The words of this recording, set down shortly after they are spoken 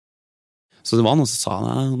Så det var noen som sa,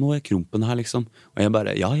 nei, nå krumpen her liksom. Og jeg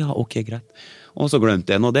bare, ja, ok, greit. Og så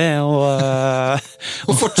glemte jeg nå det,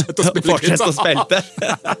 og fortsette å spille.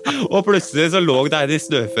 Og plutselig så lå der i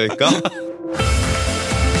snøføyka.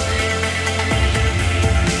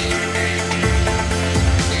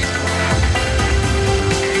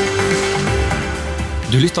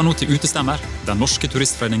 Du lytter nå til Utestemmer, den norske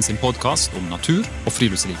turistforening sin podcast om natur og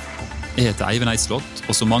friluftsliv. Jeg heter Eivind Eislott,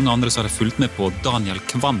 og som mange andre så har jeg fulgt med på Daniel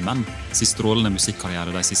Kvammen sin strålende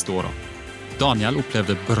musikkarriere de siste årene. Daniel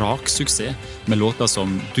opplevde braksuksess med låter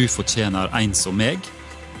som «Du fortjener en som meg»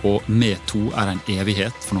 og «Vi to er en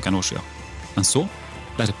evighet» for noen år siden. Men så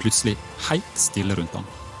ble det plutselig helt stille rundt han.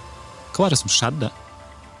 Hva var det som skjedde?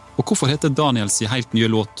 Og hvorfor heter Daniel sin helt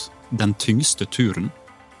nye låt «Den tyngste turen»?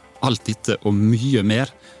 Alt dette og mye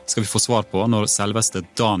mer skal vi få svar på når selveste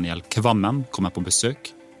Daniel Kvammen kommer på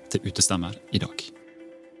besøk til Utestemmer i dag.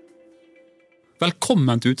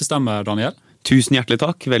 Velkommen til Utestemmer, Daniel. Tusen hjertelig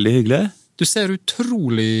takk, veldig hyggelig. Du ser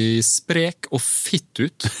utrolig sprek og fitt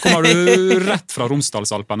ut. Kommer du rett fra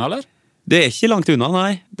Romsdalsalpen, eller? Det er ikke langt unna,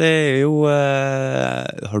 nei. Det er jo...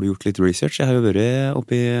 har du gjort litt research? Jeg har jo vært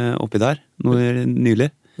oppi der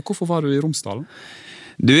nylig. Hvorfor var du i Romsdalen?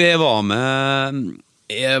 Du, jeg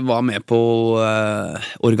var med på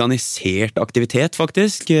organisert aktivitet,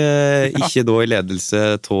 faktisk. Ikke da i ledelse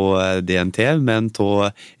av DNT, men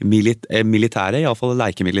av militære, i alle fall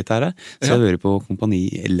leikemilitære. Så jeg har vært på Kompani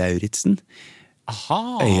Lauritzen. Aha!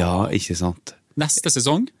 Ja, ikke sant. Neste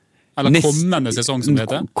sesong? Eller kommende sesong, som det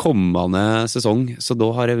heter? Kommende sesong, så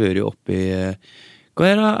da har jeg vært oppe i... Hva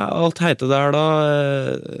er det alt heter der da?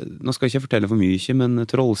 Nå skal jeg ikke fortelle for mye, men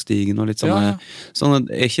Trollstigen og litt sånne. Ja. Sånn,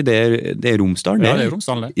 er ikke det er Romsdalen? Ja, det er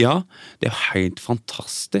Romsdalen, det. Ja, det er helt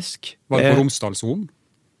fantastisk. Var det på Romsdalssonen?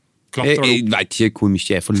 Jeg vet ikke hvor mye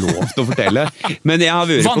jeg får lov til å fortelle, men jeg har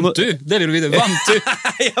vært på noe... Vant du? Det vil du vite, vant du?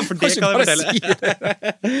 Ja, for det kan jeg fortelle.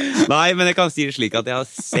 Si Nei, men jeg kan si det slik at jeg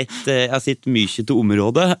har sett mye til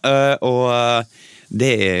området, og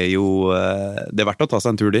det er jo det er verdt å ta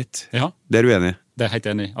seg en tur dit. Ja. Det er du enig i? Det er helt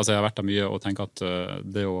enig. Altså, jeg har vært der mye og tenker at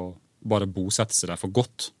det å bare bosette seg der for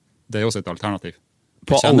godt, det er også et alternativ.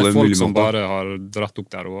 På jeg kjenner alle folk mulige som måter. bare har dratt opp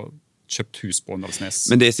der og kjøpt hus på Åndalsnes.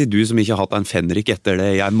 Men det sier du som ikke har hatt en fenrik etter det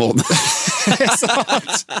i en måned.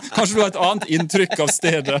 Kanskje du har et annet inntrykk av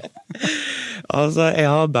stedet? Altså,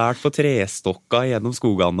 jeg har bært på trestokka gjennom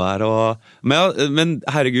skogene der, men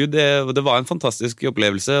herregud, det var en fantastisk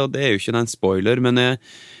opplevelse, og det er jo ikke en spoiler, men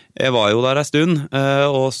jeg var jo der en stund,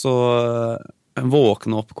 og så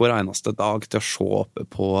våkne opp hver eneste dag til å se opp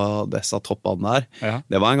på disse toppene der. Ja.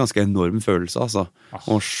 Det var en ganske enorm følelse, altså.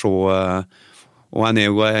 Å se... Og han er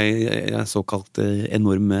jo en såkalt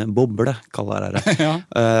enorm boble, kaller jeg det. Ja.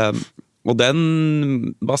 Og den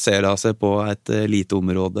baserer seg på et lite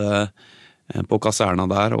område på kaserna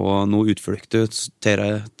der, og noe utflykter til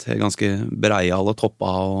ganske breiale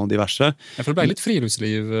topper og diverse. Jeg føler det ble litt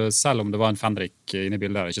friluftsliv, selv om det var en fenrik inne i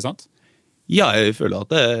bildet der, ikke sant? Ja, jeg føler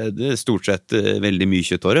at det stort sett veldig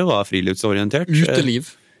mye av det var friluftsorientert.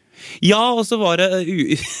 Uteliv? Ja, og så var det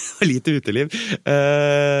lite uteliv.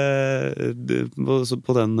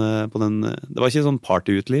 På den, det var ikke sånn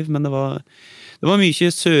partyuteliv, men det var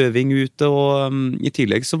mye søving ute, og i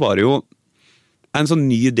tillegg så var det jo en sånn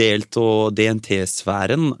ny del av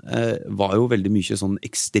DNT-sfæren var jo veldig mye sånn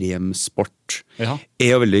ekstremsport. Ja.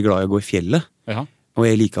 Jeg er veldig glad i å gå i fjellet, og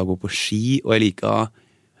jeg liker å gå på ski, og jeg liker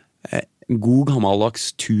god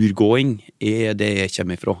gammeldags turgåing er det jeg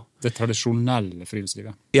kommer ifra. Det tradisjonelle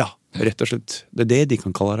friluftslivet. Ja, rett og slett. Det er det de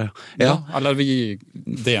kan kalle det. Ja, eller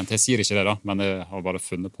DNT sier ikke det da, men jeg har bare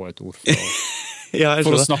funnet på et ord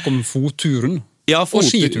for å snakke om fotturen. Ja, og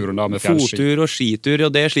skituren da, med fjellski. Fottur og skitur,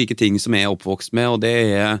 og det er slike ting som jeg er oppvokst med, og det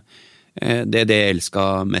er det jeg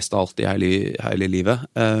elsker mest av alt i hele livet,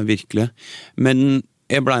 virkelig. Men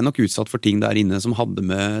jeg ble nok utsatt for ting der inne som hadde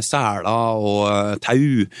med seler og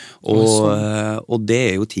tau, og det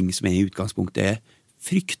er jo ting som jeg i utgangspunktet er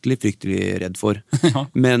fryktelig redd for. Ja.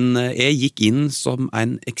 Men jeg gikk inn som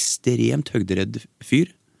en ekstremt høyderedd fyr,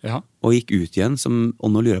 og gikk ut igjen og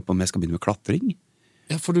nå lurer jeg på om jeg skal begynne med klatring.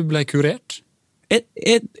 Ja, for du ble kurert?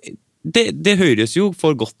 Det høres jo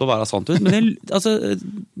for godt å være sant ut, men en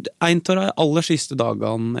av de aller siste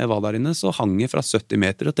dagene jeg var der inne, så hang jeg fra 70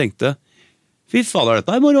 meter og tenkte, fy fader,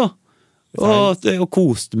 dette er moro! Og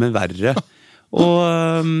koste meg verre. Og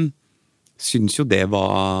synes jo det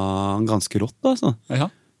var ganske rått, altså. Ja.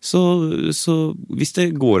 Så hvis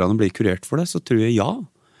det går an å bli kurert for det, så tror jeg ja.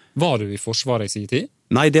 Var du i Forsvaret i sin tid?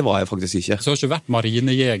 Nei, det var jeg faktisk ikke. Så har du ikke vært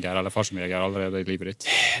marinejeger eller farsomjeger allerede i livet ditt?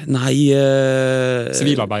 Nei.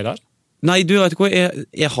 Sivilarbeider? Nei, du vet ikke hva,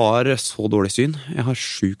 jeg har så dårlig syn. Jeg har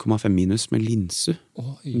 7,5 minus med linse.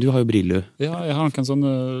 Oi. Du har jo briller. Ja, jeg har noen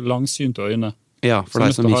sånne langsynte øyne. Ja, for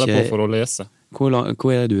deg som har jeg på ikke... for å lese.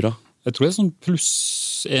 Hva er det du da? Jeg tror det er sånn pluss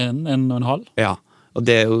 1,5. Ja, og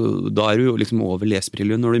det, da er du jo liksom over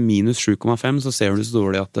lesebriller. Når du er minus 7,5, så ser du så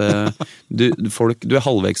dårlig at du er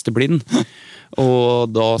halvvegs til blind. Og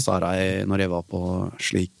da sa jeg, når jeg var på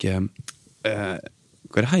slik...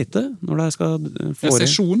 hva det heter når de skal få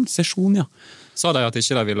Sesjon. Sesjon, ja. Sa de at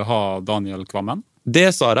ikke de ville ha Daniel Kvammen?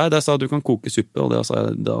 Det sa de at du kan koke suppe, og det sa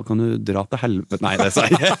jeg, da kan du dra til helvete. Nei, det sa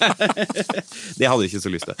jeg. Det hadde jeg ikke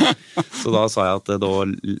så lyst til. Så da sa jeg at da,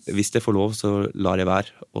 hvis jeg får lov, så lar jeg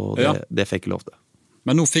være, og det fikk jeg lov til.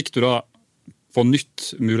 Men nå fikk du da på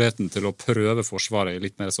nytt muligheten til å prøve forsvaret i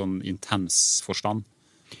litt mer sånn intens forstand.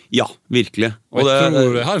 Ja, virkelig. Og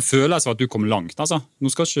jeg har en følelse av at du kom langt, altså. Nå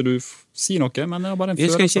skal ikke du si noe, men det er bare en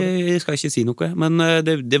følelse. Jeg skal ikke si noe, men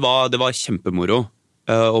det var kjempemoro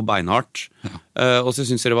og beinhardt. Ja. Og så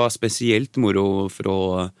synes jeg det var spesielt moro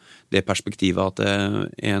fra det perspektivet at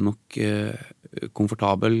jeg er nok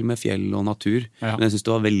komfortabel med fjell og natur. Ja. Men jeg synes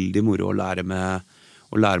det var veldig moro å lære meg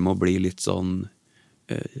å bli litt sånn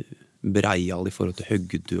breial i forhold til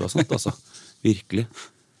høgdu og sånt, altså. Virkelig.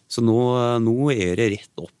 Så nå er det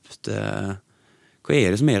rett opp til... Hva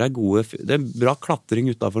er det som er gode... Det er bra klatring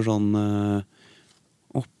utenfor sånn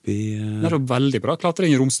oppi... Det er veldig bra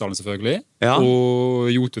klatring i Romsdalen selvfølgelig, ja.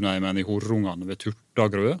 Og Jotunheimen i Horrungene ved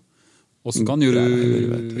Turtagrø. Og så kan du,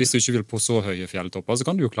 hvis du ikke vil på så høye fjelltopper, så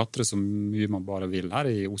kan du jo klatre så mye man bare vil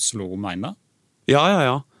her i Oslo og omegn.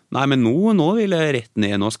 Ja. Nei, men nå vil jeg rett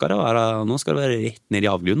ned. Nå skal det være rett ned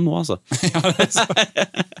i avgrunnen nå, altså. Ja,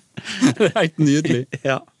 det er helt nydelig.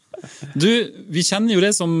 Ja. Du, vi kjenner jo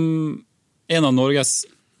det som en av Norges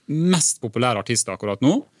mest populære artister akkurat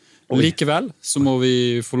nå. Likevel så må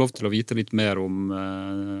vi få lov til å vite litt mer om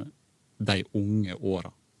de unge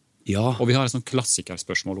årene. Ja. Og vi har et sånn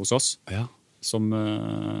klassikerspørsmål hos oss, ja. Som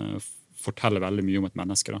forteller veldig mye om et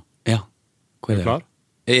menneske. Da. Ja. Hva er det? Klar?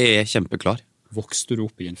 Jeg er kjempeklar. Vokste du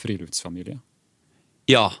opp i en friluftsfamilie?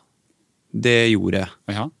 Ja, det gjorde jeg.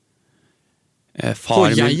 Ja. På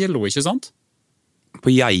Geilo, ikke sant? På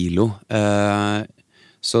Geilo.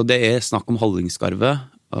 Så det er snakk om Hallingskarvet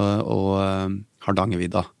og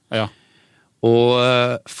Hardangervidda. Ja. Og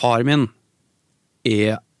far min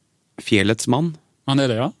er fjellets mann. Han er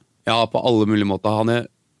det, ja? Ja, på alle mulige måter. Han er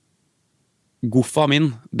Goffa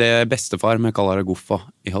min. Det er bestefar, men jeg kaller det Goffa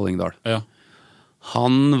i Hallingdal. Ja.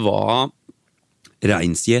 Han var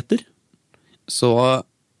reinsgjeter. Så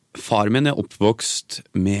far min er oppvokst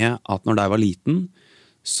med at når de var liten,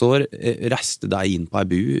 så reiste de inn på ei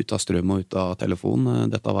bu ut av strøm og ut av telefon.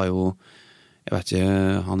 Dette var jo, jeg vet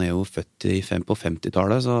ikke, han er jo født på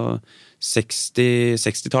 50-tallet, så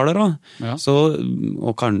 60-tallet da. Ja. Så,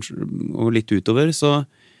 og litt utover, så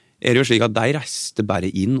er det jo slik at de reiste bare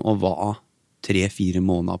inn og var 3-4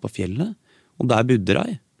 måneder på fjellet, og der bodde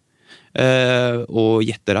de. Og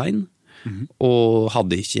gjetterein. Og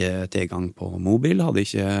hadde ikke tilgang på mobil, hadde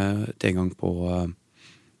ikke tilgang på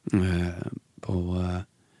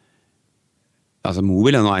altså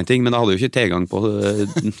mobil er noe en ting, men da hadde jo ikke tilgang på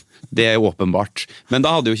det er åpenbart, men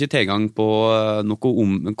da hadde jo ikke tilgang på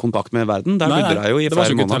noe kontakt med verden. Der bodde jeg jo i flere måneder. Det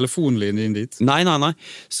var ikke telefonlinjen dit. Nei.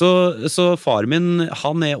 Så far min,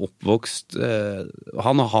 han er oppvokst,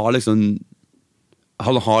 han har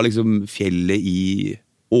liksom fjellet i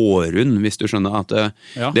Årund, hvis du skjønner at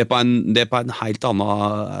det er på en helt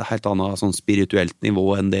annen sånn spirituelt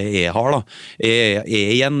nivå enn det jeg har da. Jeg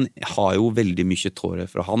igjen har jo veldig mye tårer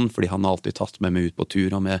fra han, fordi han har alltid tatt med meg ut på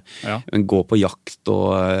tur, og gå på jakt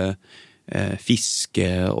og fiske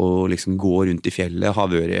og liksom gå rundt i fjellet har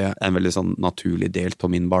vært en veldig sånn naturlig del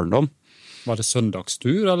av min barndom. Var det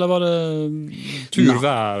søndagstur, eller var det tur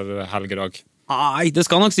hver helgedag? Nei, det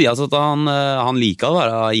skal nok sies at han liker å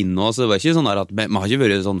være inne, så det var ikke sånn der at vi har ikke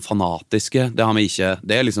vært sånn fanatiske, det har vi ikke.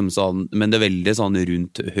 Det er liksom sånn, men det er veldig sånn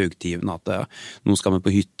rundt høgtiden at nå skal vi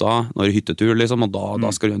på hytta, når det er hyttetur liksom, og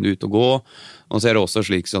da skal vi ut og gå. Og så er det også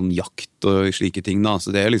slik sånn jakt og slike ting da, så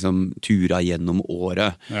det er liksom turer gjennom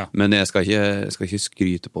året. Ja. Men jeg skal ikke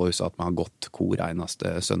skryte på oss at vi har gått hver eneste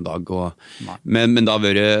søndag. Men det har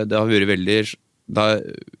vært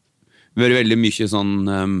veldig mye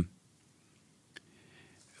sånn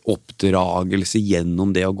oppdragelse gjennom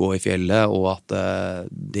det å gå i fjellet, og at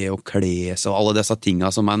det å kle seg, og alle disse tingene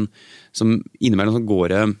som innimellom så går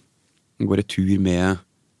det tur med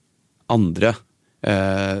andre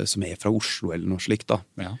som er fra Oslo eller noe slikt da.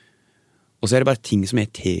 Ja. Og så er det bare ting som jeg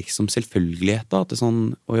tek som selvfølgelighet da, at det er sånn,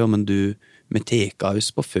 men du med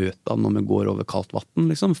tekaus på føttene når vi går over kaldt vatten,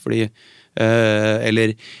 liksom, fordi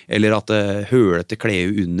eller at hølete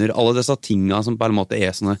klede under, alle disse tingene som på en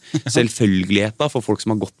måte sånne selvfølgeligheter for folk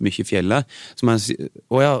som har gått mye i fjellet,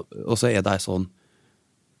 og så det sånn,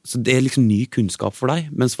 så det liksom ny kunnskap for deg,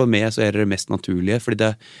 mens for meg så det mest naturlige, fordi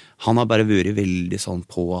han har bare vært veldig sånn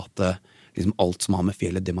på at liksom alt som har med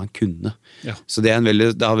fjellet, det man kunne. Ja. Så det har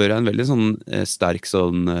vært en veldig sånn sterk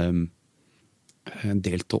sånn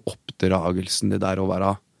del til oppdragelsen, det der å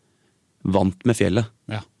være vant med fjellet.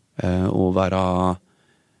 Ja. Og være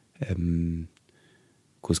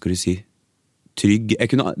hva skal du si trygg.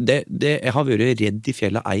 Jeg har vært redd i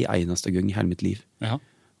fjellet eneste gang i hele mitt liv. Ja.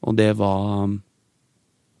 Og det var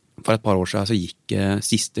for et par år siden så gikk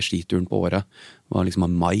siste skituren på året var liksom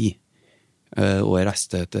av mai, og jeg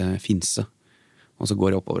reiste til Finse, og så går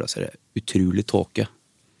jeg oppover og ser det utrolig tåke,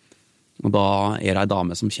 og da det en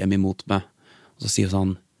dame som kommer imot meg, og så sier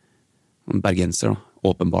sånn, bergenser da,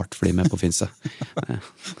 åpenbart, fordi vi på Finse.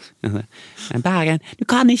 Bergen, du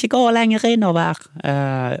kan ikke gå lenger innover.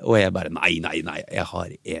 Og jeg bare, nei,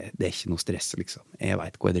 det ikke noe stress, liksom. Jeg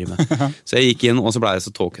vet hva jeg driver med. Så jeg gikk inn, og så ble det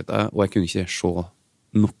så tåkete, og jeg kunne ikke se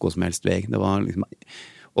noe som helst vei. Det var liksom,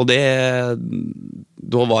 og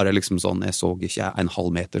da var det liksom sånn, jeg så ikke en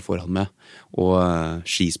halv meter foran meg, og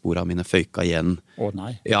skisporene mine føyka igjen.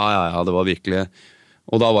 Nei. Ja, det var virkelig.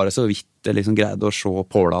 Og da var det så vidt jeg liksom greide å se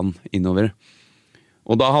pålene innover.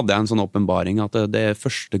 Og da hadde jeg en sånn åpenbaring at det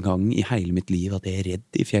første gang i hele mitt liv at jeg redd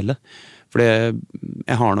i fjellet. For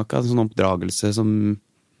jeg har nok en sånn oppdragelse som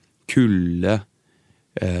kulde,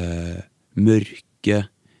 mørke.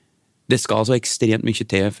 Det skal så ekstremt mye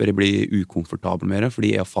til før jeg blir ukomfortabel med det, fordi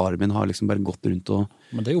jeg og faren min har liksom bare gått rundt og...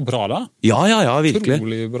 Men det jo bra da. Ja, virkelig.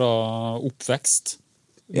 Utrolig bra oppvekst,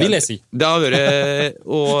 vil jeg si. Det har vært...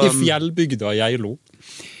 I fjellbygda Geilo.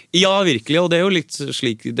 Ja, virkelig, og det jo litt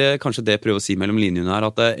slik, det kanskje det jeg prøver å si mellom linjene her,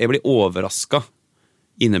 at jeg blir overrasket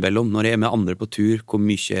innimellom når jeg med andre på tur, hvor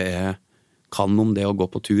mye jeg kan om det å gå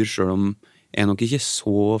på tur, selv om jeg nok ikke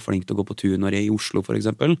så flink til å gå på tur når jeg i Oslo, for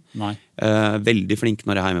eksempel. Nei. Veldig flink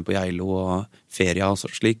når jeg hjemme på Geilo og ferie og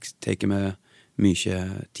slik, teker meg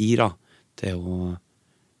mye tid da, til å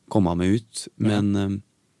komme meg ut, men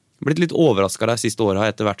blitt litt overrasket de siste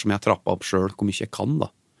årene etter hvert som jeg trappet opp selv hvor mye jeg kan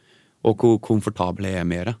da. Og hvor komfortabel jeg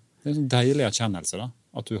med det. Det en sånn deilig erkjennelse da,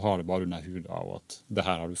 at du har det bare under huda, og at det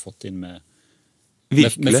her har du fått inn med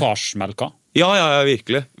farsmelka. Ja,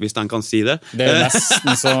 virkelig, hvis den kan si det. Det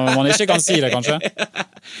nesten så man ikke kan si det, kanskje.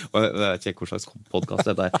 Jeg vet ikke hva slags podcast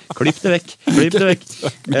dette Klipp det vekk.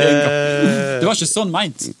 Det var ikke sånn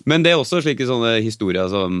meint. Men det også slike sånne historier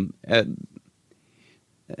som...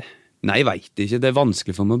 Nei, jeg vet ikke. Det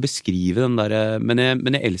vanskelig for meg å beskrive den der,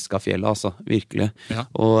 men jeg elsker fjellet, altså, virkelig. Ja.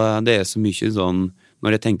 Og det så mye sånn,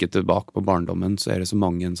 når jeg tenker tilbake på barndommen, så det så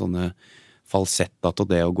mange sånne falsetter til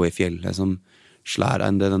det å gå i fjellet, som slår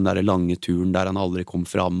en den der lange turen der han aldri kom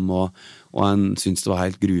fram, og han synes det var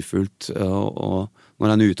helt grufullt. Og når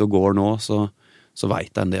han ute og går nå, så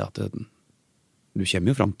vet han det at du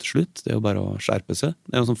kommer jo frem til slutt. Det jo bare å skjerpe seg.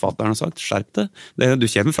 Det jo som fatteren har sagt, skjerp det. Du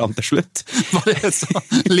kommer frem til slutt. Var det så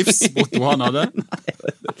livsmotto han hadde?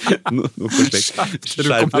 Nei, noe for slik. Du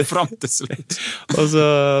kommer frem til slutt. Og så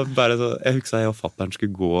bare så, jeg husker jeg og fatteren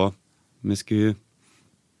skulle gå, vi skulle,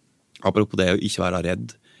 apropos det å ikke være redd,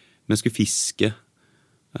 vi skulle fiske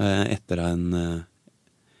etter han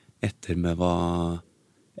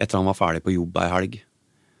var ferdig på jobb en helg.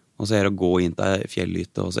 Og så det å gå inn til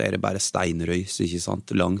fjellhytte, og så det bare steinrøys, ikke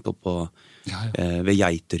sant? Langt opp på, ved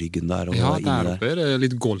geiteryggen der. Og der oppe det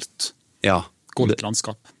litt goldt. Ja. Goldt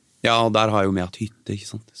landskap. Ja, og der har jeg jo med et hytte,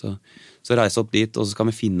 ikke sant? Så reiser opp dit, og så skal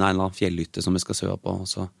vi finne en eller annen fjellhytte som vi skal søve på, og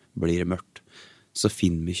så blir det mørkt. Så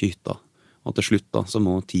finner vi ikke hytta. Og til slutt da, så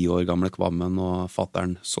må 10 år gamle Kvammen og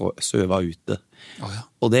fatteren søve ute.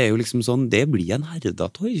 Og det jo liksom sånn, det blir en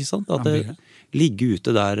herdatøy, ikke sant? At det ligger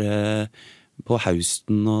ute der... på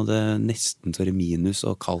høsten, og det nesten så det minus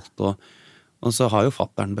og kaldt, og så har jo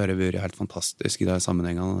fatteren bare vært helt fantastisk i de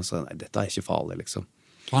sammenhengene, og så nei, dette ikke farlig, liksom.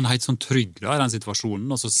 Og han helt sånn trygg da, i den situasjonen,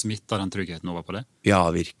 og så smitter den tryggheten over på det? Ja,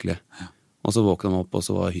 virkelig. Ja. Og så våknet han opp, og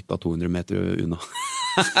så var hytta 200 meter unna.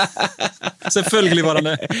 Selvfølgelig var han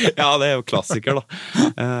det. Ja, det jo klassiker da.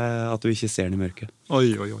 At du ikke ser den i mørket.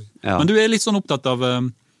 Oi. Ja. Men du litt sånn opptatt av,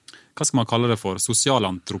 hva skal man kalle det for,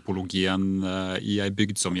 sosialantropologien i en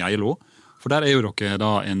bygd som Geilo. For der jo dere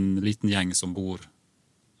da en liten gjeng som bor,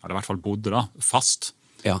 eller i hvert fall bodde da, fast.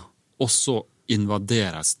 Ja. Og så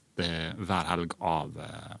invaderes det hver helg av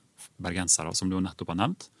bergensere, som du nettopp har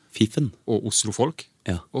nevnt. Fiffen. Og Oslo-folk.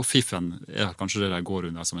 Ja. Og Fiffen kanskje det der går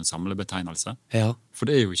under som en samlebetegnelse. Ja. For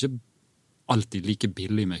det jo ikke alltid like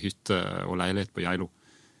billig med hytte og leilighet på Geilo.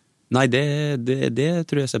 Nei, det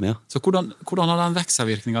tror jeg stemmer, ja. Så hvordan har den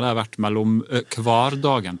vekselvirkningen der vært mellom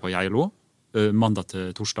hverdagen på Geilo, mandag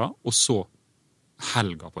til torsdag, og så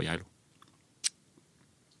helga på Geilo?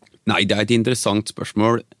 Nei, det et interessant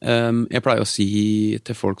spørsmål. Jeg pleier å si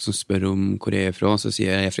til folk som spør om hvor jeg fra, så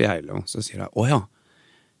sier jeg fra Geilo. Så sier jeg, åja,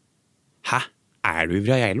 hæ? Du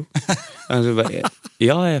fra Geilo?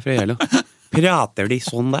 Ja, jeg fra Geilo. Prater de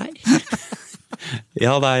sånn der?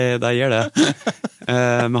 Ja, de gjør det.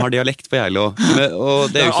 Vi har dialekt på Geilo.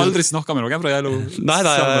 Jeg har aldri snakket med noen fra Geilo. Nei,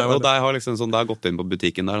 og de har liksom sånn, de har gått inn på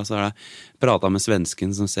butikken der, og så har de pratet med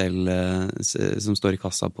svensken som står i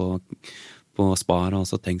kassa på Spar, og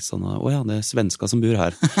så tenkt sånn, åja, det svensker som bor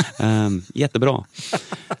her. Jättebra.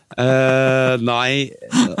 Nei,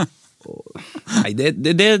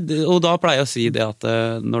 og da pleier jeg å si det at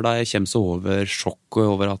når de kommer så over sjokk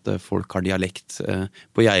over at folk har dialekt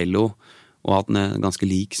på Geilo, og at den ganske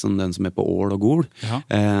lik som den som på Ål og Gol,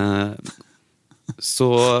 så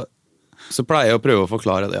pleier jeg å prøve å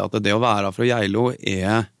forklare det at det å være fra Geilo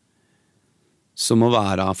som å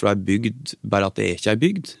være fra en bygd, bare at det ikke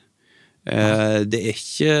bygd. Det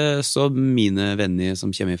ikke så mine venner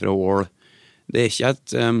som kommer fra Ål. Det ikke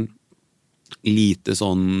et lite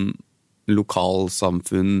sånn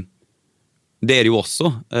lokalsamfunn. Det det jo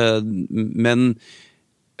også, men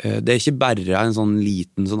det ikke bare en sånn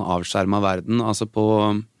liten sånn avskjermet verden. Altså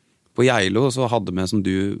på Geilo så hadde vi, som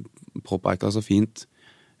du påpekte så fint,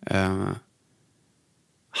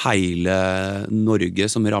 hele Norge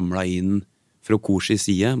som ramlet inn fra Korsi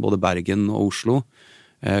side, både Bergen og Oslo,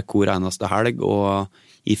 hvor eneste helg, og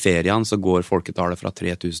i ferien så går folketallet fra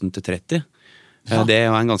 3000 til 30. Ja. Det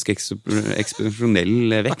jo en ganske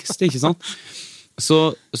eksplosjonell vekst, ikke sant?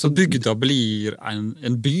 Så bygda blir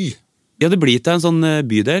en by? Ja, det blir til en sånn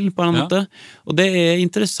bydel på en måte. Og det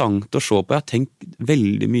interessant å se på. Jeg har tenkt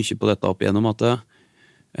veldig mye på dette opp igjennom at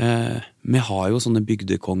vi har jo sånne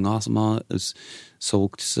bygdekonger som har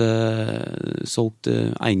solgt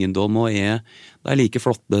eiendom og det like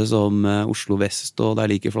flotte som Oslo Vest, og det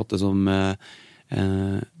like flotte som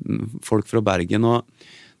folk fra Bergen, og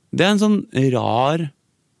det en sånn rar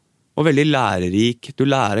og veldig lærerik, du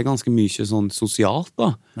lærer ganske mye sånn sosialt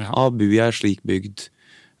da, av å bo i en slik bygd.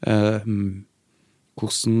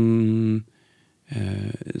 Hvordan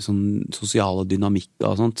sånn sosiale dynamikker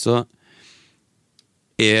og sånt, så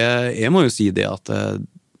jeg må jo si det at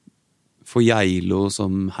for Geilo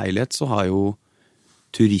som helhet så har jo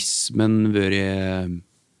turismen vært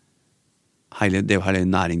det jo hele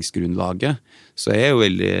næringsgrunnlaget, så jeg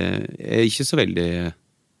er ikke så veldig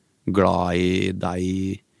glad i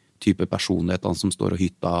de type personlighetene som står og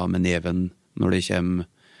hytter med neven når det kommer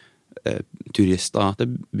turister til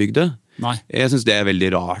bygda. Nei. Jeg synes det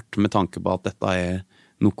veldig rart med tanke på at dette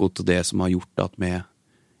noe av det som har gjort at vi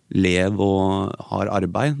lever og har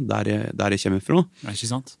arbeid der jeg kommer fra. Ikke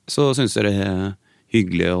sant? Så synes jeg det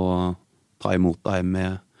hyggelig å ta imot deg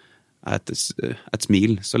med et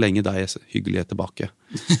smil, så lenge de hyggelige tilbake.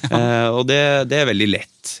 Og det veldig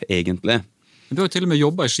lett, egentlig. Du har jo til og med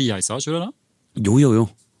jobbet i skiheisa, ikke du det? Jo.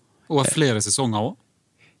 Og flere sesonger også.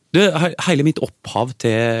 Hele mitt opphav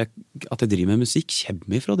til at jeg driver med musikk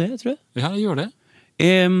kommer fra det, tror jeg. Ja, jeg gjør det.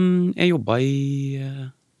 Jeg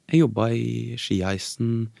jobbet i skiheisen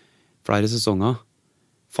flere sesonger.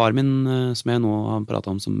 Far min, som jeg nå har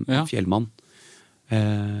pratet om som fjellmann,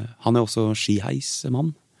 han også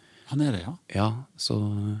skiheismann. Han det, ja? Ja, så...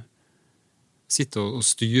 Sitter og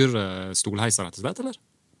styrer stolheiser, rett og slett, eller?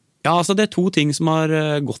 Ja, altså det 2 ting som har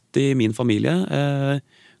gått i min familie.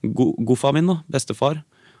 Goffa min, bestefar,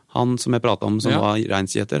 han som jeg pratet om som var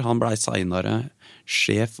reinsgjeter, han ble senere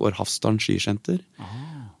sjef for Hafsdalen skisenter.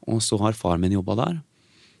 Og så har far min jobbet der.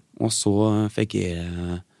 Og så fikk jeg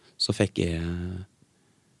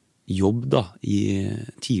jobb da, i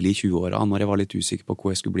tidlig 20-åra, når jeg var litt usikker på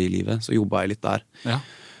hva jeg skulle bli i livet, så jobbet jeg litt der. Ja.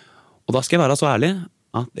 Og da skal jeg være så ærlig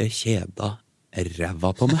at det kjeda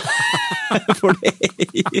ræva på meg. For det...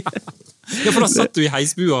 Ja, for da satt du i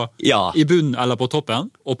heisbua i bunnen eller på toppen,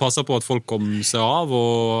 og passet på at folk kom seg av,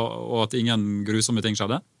 og at ingen grusomme ting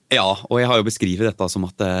skjedde? Ja, og jeg har jo beskrivet dette som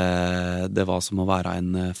at det var som å være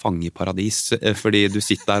en fange i paradis, fordi du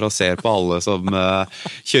sitter der og ser på alle som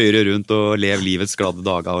kjører rundt og lever livets gladde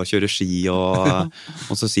dager og kjører ski, og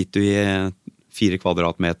så sitter du i 4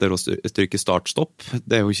 kvadratmeter og trykker start-stopp.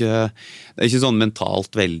 Det jo ikke sånn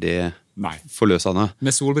mentalt veldig forløsende.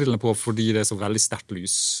 Med solbrillene på fordi det så veldig sterkt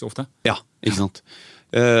lys ofte? Ja, ikke sant.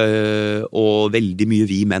 Og veldig mye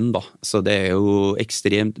vi menn da, så det jo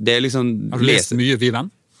ekstremt, det liksom... Har du lest mye vi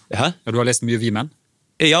menn? Hæ? Ja, du har lest mye vi menn?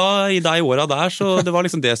 Ja, i de årene der, så det var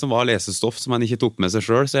liksom det som var lesestoff som man ikke tok med seg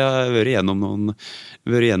selv, så jeg har vært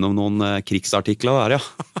gjennom noen krigsartikler der, ja.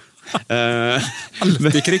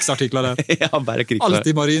 Alltid krigsartikler der. Ja, bare krigsartikler.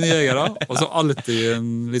 Alltid marinejegere, og så alltid en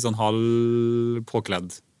litt sånn halvpåkledd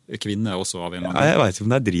kvinne også av en eller annen. Jeg vet ikke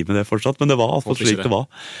om jeg driver med det fortsatt, men det var Håper slik ikke det var.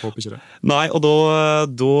 Håper ikke det. Nei, og da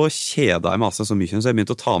kjeda jeg meg altså så mye, så jeg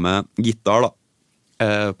begynte å ta med gitar da,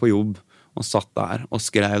 på jobb, og satt der og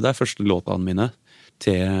skrev de første låtene mine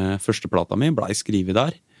til første plata mi, ble skrevet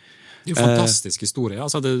der. Det er jo en fantastisk historie.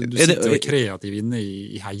 Altså, du sitter jo kreativ inne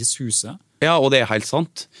i heishuset. Ja, og det er helt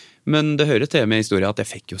sant. Men det hører til med historien at jeg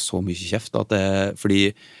fikk jo så mye kjeft. Fordi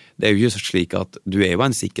det er jo ikke slik at du er jo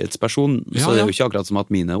en sikkerhetsperson, Ja, så det er ja. jo ikke akkurat som at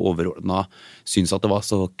mine overordnede syns at det var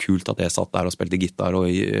så kult at jeg satt der og spilte gitar.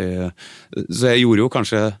 Så jeg gjorde jo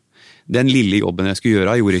kanskje den lille jobben jeg skulle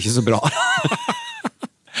gjøre, jeg gjorde ikke så bra.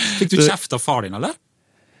 Fikk du kjeft av far din, eller?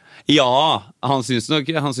 Ja, han syns nok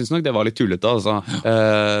det var litt tullete, altså.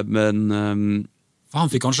 Men For han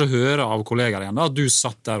fikk kanskje høre av kollegaer igjen da, at du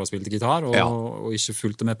satt der og spilte gitar, og, Ja. og ikke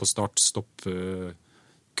fulgte med på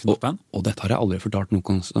start-stopp-knappen. og dette har jeg aldri fortalt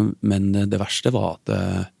noen, men det verste var at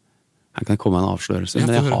her kan komme en avslørelse, Ja,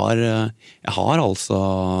 men få jeg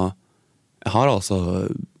har altså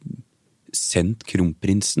sendt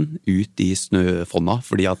kronprinsen ut i snøfonna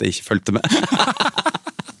fordi at jeg ikke fulgte med.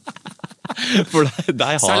 For de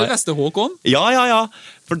har... Selveste Håkon? Ja.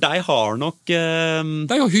 For de har nok...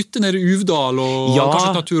 De har hytte nede i Uvdal, og Ja,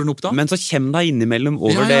 kanskje ta turen opp da? men så kommer de innimellom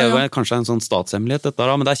over, Ja. det er jo kanskje en sånn statshemmelighet dette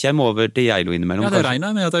da, men de kommer over til Geilo innimellom. Ja, det kanskje. regner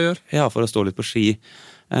jeg med at de gjør. Ja, for å stå litt på ski.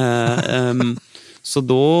 Så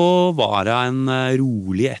da var det en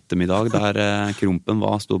rolig ettermiddag der Krompen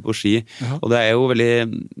stod på ski. Jaha. Og det er jo veldig...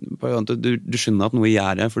 Du skjønner at noe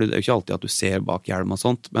gjør det, for det er jo ikke alltid at du ser bak hjelm og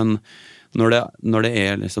sånt, men når det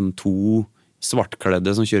er liksom to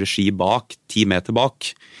svartkledde som kjører ski bak, 10 meter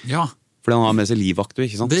bak, Ja, fordi han har med seg livvakter,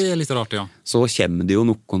 ikke sant? det er litt rart, ja. Så kommer det jo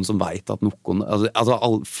noen som vet at noen...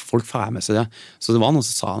 folk får med seg det. Så det var noen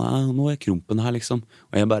som sa, nei, nå er Krompen her, liksom.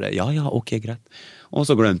 Og jeg bare, ja, ok, greit. Og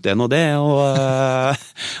så glemte jeg nå det,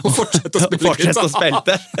 Og fortsette å spille fortsette å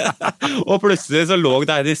spille. Og plutselig så lå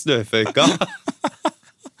de i snøføyka.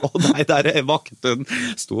 Og de der vakten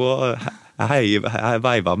sto og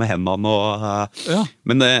veiva med hendene og... Ja.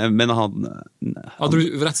 Men han... Hadde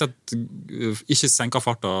du rett og slett ikke senket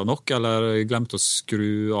farta nok, eller glemt å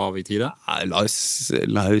skru av i tide? La oss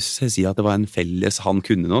si at det var en felles. Han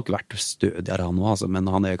kunne nok vært stødigere han også, altså, men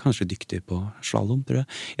han er kanskje dyktig på slalom, tror jeg.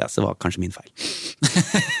 Ja, så det var kanskje min feil.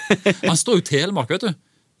 Han står jo i Telemark, vet du.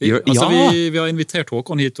 Ja. Vi har invitert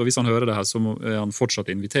Håkon hit, og hvis han hører det her, så er han fortsatt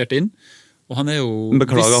invitert inn. Og han er jo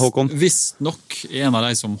Beklager, Håkon. visst nok en av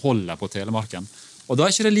de som holder på Telemarken. Og da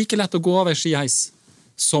er ikke det like lett å gå av en skiheis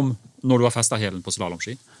som når du har festet hælen på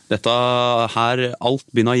slalomski. Dette her, alt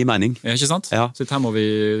begynner å gi mening. Ja, ikke sant? Ja. Så dette må vi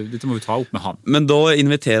ta opp med han. Men da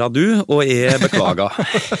inviterer du, og jeg beklager.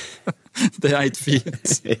 Det er helt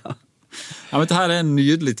fint. Ja. Ja, men dette her er en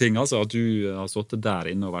nydelig ting, altså, at du har stått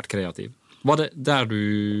der inne og vært kreativ. Var det der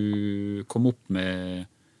du kom opp med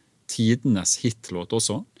tidenes hitlåt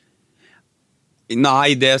også?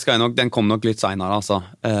 Nei, den kom nok litt senere, altså.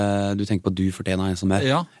 Du tenker på Du fortjener en som er.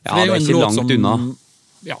 Ja, Ja, det er ikke langt unna.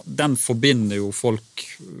 Ja, den forbinder jo folk,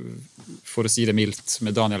 for å si det mildt,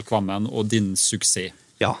 med Daniel Kvammen og din suksess.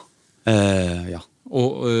 Ja. Ja.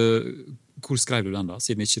 Og hvor skrev du den da,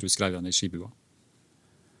 siden ikke du skrev den i skibua?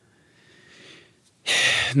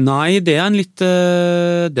 Nei, det er en litt...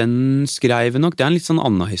 Den skrev nok, det er en litt sånn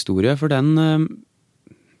annen historie, for den...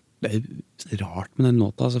 Det er rart med den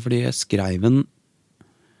låta, altså, fordi jeg skrev den...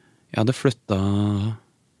 Jeg hadde flyttet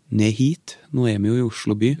ned hit, nå er vi jo i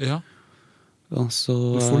Oslo by. Ja, Altså,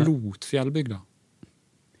 du forlot fjellbygda.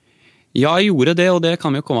 ja, jeg gjorde det, og det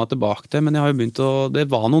kan vi jo komme tilbake til, men jeg har jo begynt det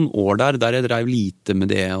var noen år der jeg drev lite med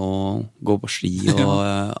det, og gå på ski og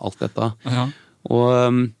alt dette. Ja.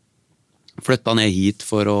 Og flyttet ned hit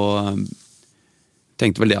for å...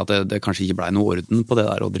 Tenkte vel det at det kanskje ikke ble noe orden på det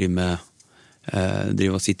der, å drive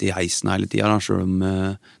og sitte i heisen hele tiden, selv om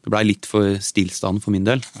det ble litt for stillstand for min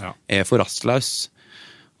del. Ja. Jeg er for rastløs.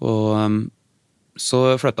 Og så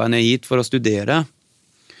flyttet jeg ned hit for å studere,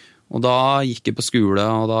 og da gikk jeg på skole,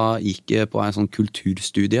 og da gikk jeg på en sånn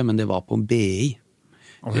kulturstudie, men det var på BI.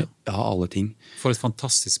 Okay. Ja, alle ting. For et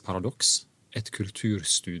fantastisk paradoks. Et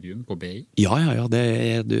kulturstudium på BI. Ja, det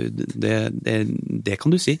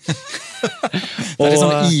kan du si. Det er litt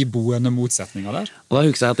sånn iboende motsetninger der. Og da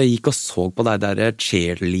husker jeg at jeg gikk og så på de der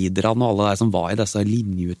cheerleaderne og alle de som var i disse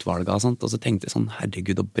linjeutvalgene og sånt, og så tenkte jeg sånn,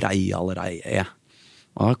 herregud, og breiale de er.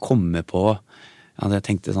 Og da kom jeg på, jeg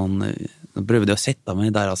tenkte sånn, da prøvde jeg å sette meg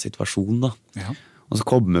i deres situasjon da. Ja. Og så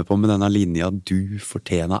kom jeg på med denne linja, du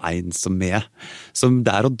fortjener en som er. Som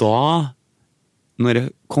der og da, når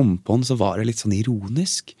jeg kom på den, så var det litt sånn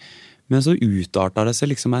ironisk. Men så utartet det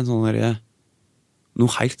seg liksom en sånn der,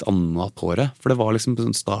 noe helt annet på det. For det var liksom,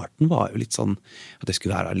 starten var jo litt sånn, at det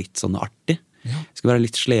skulle være litt sånn artig. Det skulle være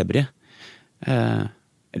litt slebrig.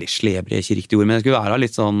 Eller slebrig er ikke riktig ord, men det skulle være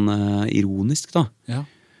litt sånn ironisk da. Ja.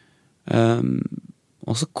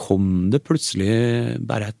 Og så kom det plutselig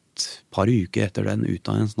bare et par uker etter den ut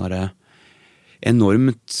av en sånn der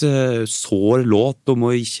enormt sår låt om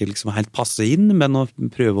å ikke liksom helt passe inn, men å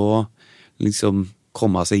prøve å liksom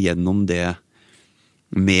komme seg gjennom det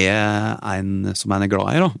med en som en er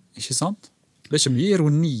glad i da. Ikke sant? Det er ikke mye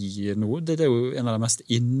ironi nå, det er jo en av de mest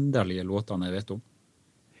inderlige låtene jeg vet om.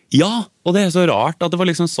 Ja, og det er så rart at det var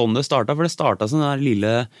liksom sånn det startet, for det startet sånn der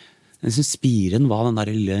lille, liksom spiren var den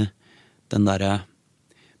der,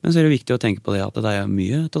 men så er det viktig å tenke på det at det er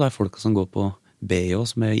mye til de folka som går på BH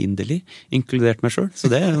som er inderlig, inkludert meg selv, så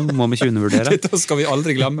det må vi ikke undervurdere. Dette skal vi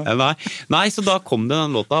aldri glemme. Nei, så da kom det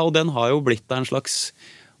den låta, og den har jo blitt en slags,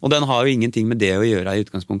 og den har jo ingenting med det å gjøre i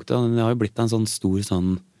utgangspunktet, og den har jo blitt en sånn stor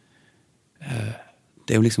sånn, det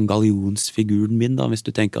er jo liksom gallionsfiguren min da, hvis du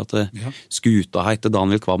tenker at skuta heter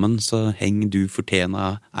Daniel Kvammen, så henger du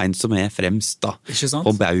fortjener en som er fremst da,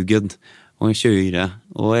 på baugen, og kjører,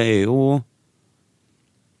 og jeg er jo,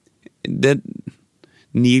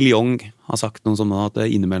 Neil Young har sagt noe sånn at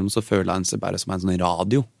innimellom så føler han seg bare som en sånn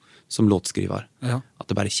radio, som låtskriver, at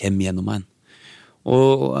det bare kommer gjennom en.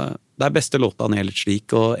 Og det beste låtene er litt slik,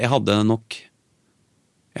 og jeg hadde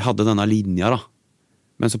denne linja da,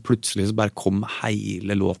 men så plutselig så bare kom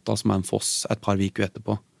hele låta som en foss et par uker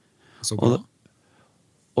etterpå. Så bra.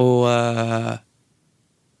 Og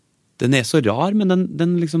den er så rar, men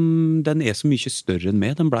den er så mye større enn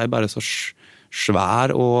meg. Den ble bare så svær,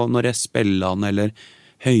 og når jeg spiller den eller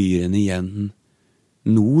hører den igjen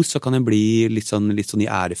nå, så kan jeg bli litt sånn i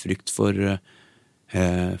ærefrykt for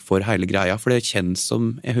hele greia, for det kjennes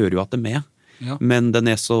som, jeg hører jo at det er med, men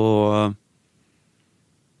den er så...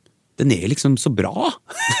 Den er liksom så bra.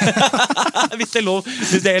 hvis det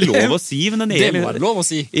er lov å si. Men den er, det var lov å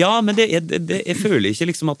si. Ja, men jeg føler ikke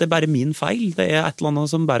liksom at det er bare min feil. Det er et eller annet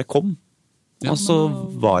som bare kom. Og så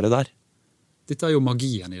var det der. Dette er jo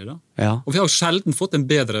magien i det da. Ja. Og vi har jo sjelden fått en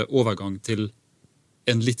bedre overgang til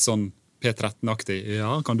en litt sånn P13-aktig,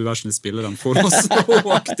 ja, kan du være sånn spille den for oss,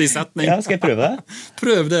 aktig setning. Ja, skal jeg prøve det?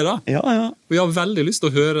 Prøv det da. Ja. Og jeg har veldig lyst til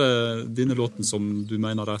å høre denne låten som du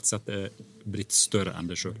mener rett og slett er blitt større enn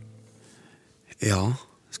det selv. Ja,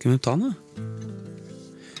 skal vi ta den da?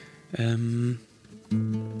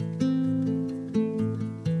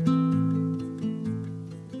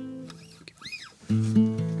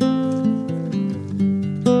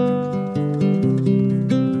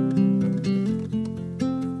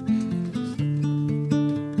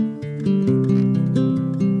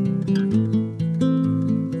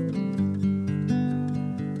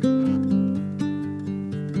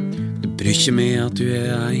 Bryr ikke med at du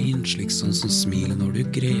er en slik sånn som smiler når du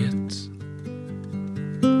gret,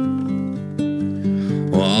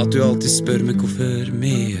 og at du alltid spør meg hvorfor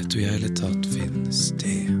med du i hele tatt finnes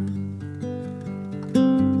sted.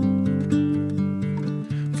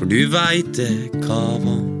 For du vet det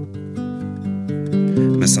kava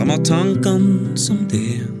med samme tankene som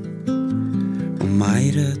det, og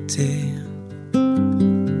meire til.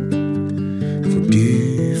 For du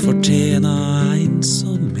fortjener en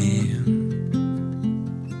som en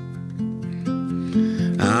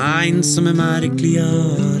som er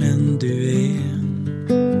merkeligere enn du er.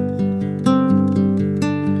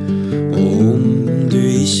 Og om du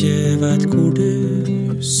ikke vet hvor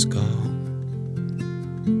du skal,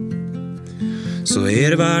 så er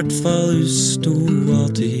det i hvert fall usto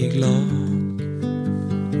at du er glad.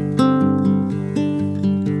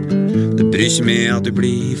 Det bryr ikke med at du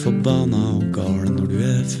blir forbanna og gal når du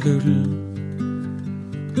er full,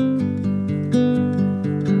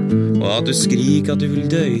 og at du skriker at du vil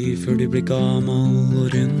dø før du blir gammel og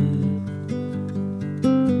rund.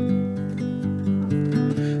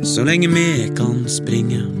 Så lenge vi kan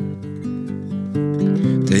springe,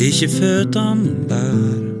 det er ikke føttene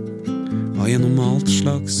bær, og gjennom alt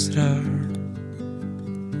slags ræl.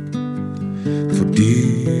 For du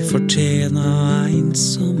fortjener en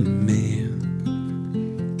som en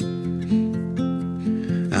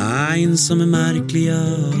som er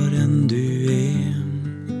merkeligere enn du er.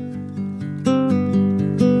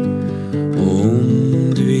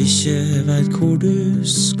 Ikke vet hvor du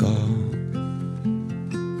skal,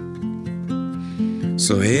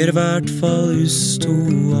 så er det i hvert fall usto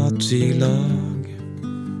at vi lag.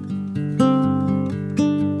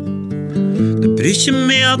 Det bryr ikke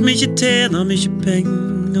med at vi ikke tjener mye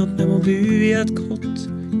penger, at vi må bo i et kott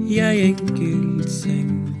i en enkel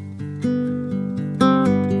seng.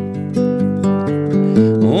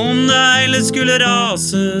 Om det hele skulle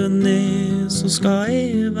rase ned, så skal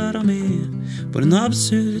jeg være med på en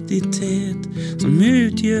absurditet som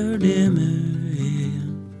utgjør det vi er.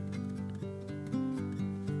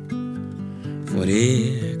 For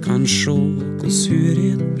jeg kan sjå hvor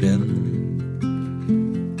surhet brenner,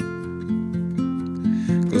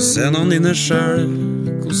 hvor sennene dine skjelv,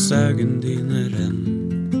 hvor saugen dine renner.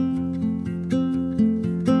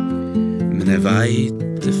 Men jeg vet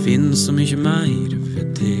det finnes så mye mer for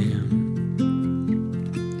det.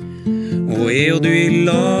 Og jeg og du I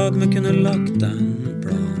lag, vi kunne lagt en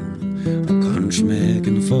plan, og kanskje vi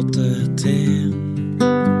kunne fått det til.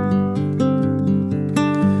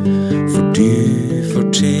 For du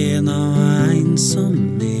fortjener en som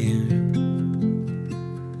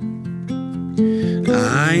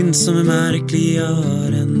en som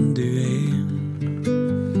merkeligere enn du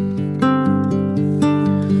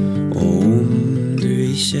Og om du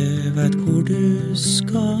ikke vet hvor du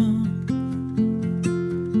skal,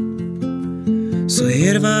 så det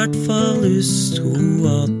I hvert fall lyst ho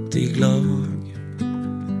at I lag.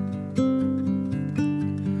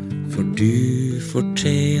 For du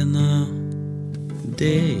fortjener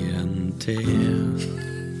det en til.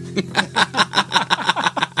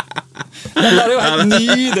 Den der jo helt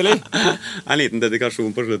nydelig. En liten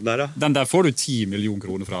dedikasjon på slutten der, ja. Den der får du 10 millioner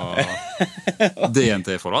kroner fra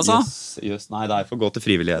DNT for, altså. Just, nei, det for gå til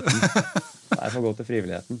frivilligheten. Det for gå til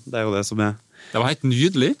frivilligheten. Det jo det som Det var helt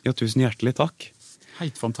nydelig. Ja, tusen hjertelig takk.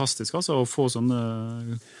 Helt fantastisk, altså, å få sånne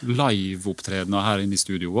live-opptredener her inne I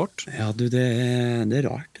studioet vårt. Ja, du, det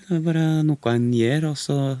rart. Det bare noe en gjør, og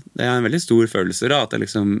så det en veldig stor følelse, da, at det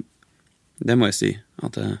liksom, det må jeg si,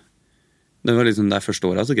 at det var liksom det første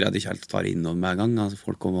året, så greide jeg ikke helt å ta det inn over meg en gang. Altså,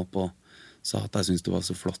 folk kom opp og sa at jeg syntes det var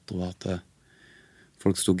så flott, og at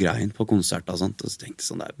folk stod grein på konserter og sånt, og så tenkte jeg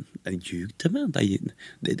sånn, det ljug til meg.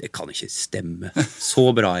 Det kan ikke stemme. Så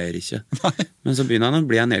bra det ikke. Men så begynner han å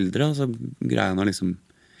bli en eldre, og så greier han å liksom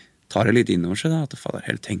ta det litt innover seg, da, at fader,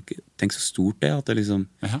 helt tenk så stort det, at det liksom,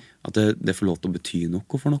 at det får lov til å bety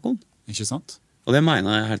noe for noen. Ikke sant? Og det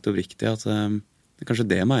mener jeg helt oppriktig, at det kanskje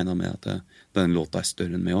det jeg mener med at den låta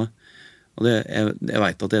større enn meg også. Og jeg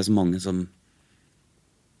vet at det så mange som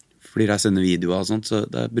fordi jeg sender videoer og sånt, så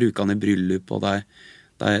det bruker han I bryllup, og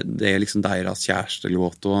det liksom deres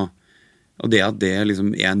kjærestelåt, og det at det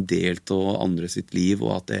liksom en del av andre sitt liv,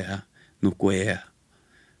 og at det noe jeg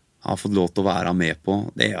har fått lov til å være med på,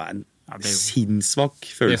 det jo en sinnssvak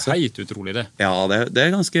følelse. Det helt utrolig, det. Ja, det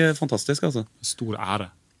ganske fantastisk, altså. Stor ære.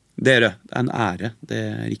 Det det. Det en ære, det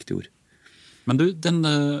riktig ord. Men du,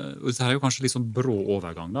 dette jo kanskje litt sånn brå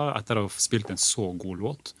overgang da, etter å ha spilt en så god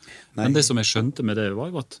låt. Nei. Men det som jeg skjønte med det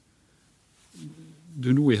var jo at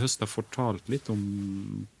du nå I høst har fortalt litt om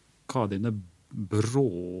hva denne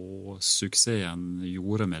brå suksessen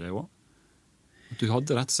gjorde med det også. Du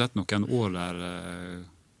hadde rett og slett noen år der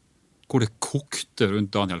hvor det kokte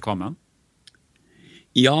rundt Daniel Kvammen.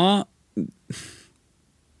 Ja,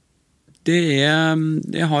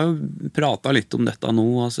 jeg har jo pratet litt om dette nå,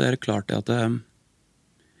 og så det klart at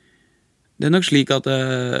det nok slik at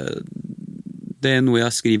det noe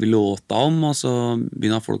jeg skriver låta om, og så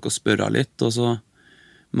begynner folk å spørre litt, og så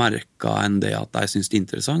merket en det at jeg synes det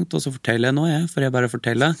interessant, og så forteller jeg nå, for jeg bare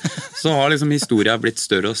forteller. Så har liksom historien blitt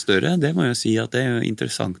større og større. Det må jeg si at det jo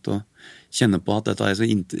interessant å kjenne på at dette så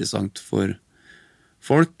interessant for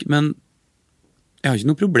folk, men jeg har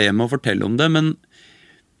ikke noe problem med å fortelle om det, men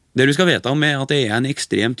det du skal vite om at jeg en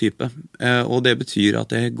ekstrem type, og det betyr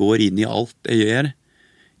at jeg går inn I alt jeg gjør.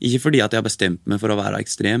 Ikke fordi at jeg har bestemt meg for å være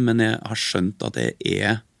ekstrem, men jeg har skjønt at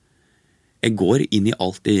jeg går inn I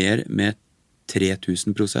alt jeg gjør med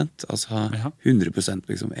 3000%, altså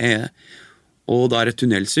 100% liksom. Og da det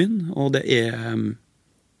tunnelsyn, og det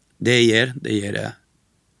gjør jeg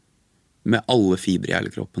med alle fibre I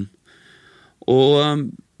hele kroppen.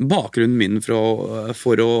 Og bakgrunnen min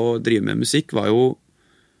for å drive med musikk var jo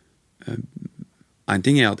en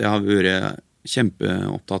ting at jeg har vært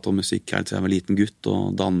kjempeopptatt av musikk helt siden jeg var liten gutt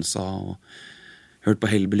og dansa og hørt på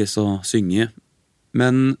Hellbillies og synge.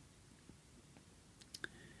 Men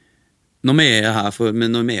når vi her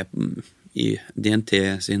men når vi I DNT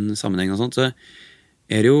sin sammenheng og sånt, så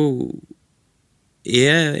det jo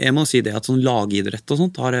jeg må si det at sånn lagidrett og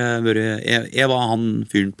sånt har vært, jeg var han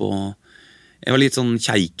fyren på jeg var litt sånn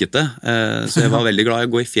kjeikete, så jeg var veldig glad I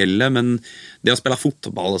å gå I fjellet, men det å spille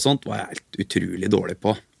fotball og sånt var jeg helt utrolig dårlig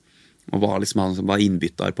på. Og var liksom han som var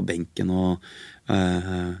innbytter på benken og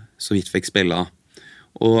så vidt fikk spille.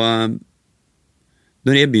 Og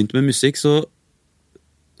når jeg begynte med musikk,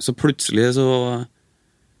 så plutselig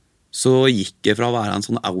så gikk jeg fra å være en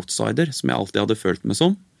sånn outsider, som jeg alltid hadde følt meg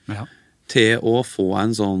som, til å få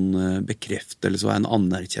en sånn bekreftelse og en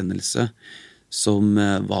anerkjennelse som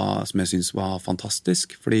jeg synes var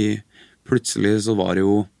fantastisk, fordi plutselig så var det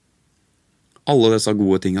jo alle disse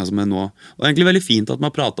gode tingene som nå, og det er egentlig veldig fint at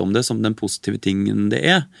man prater om det som den positive tingen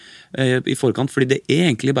det i forkant, fordi det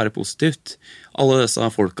egentlig bare positivt. Alle disse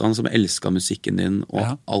folkene som elsker musikken din,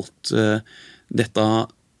 og alt dette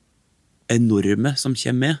enorme som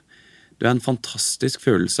kommer med. Det en fantastisk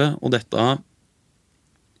følelse, og dette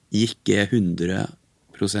gikk jeg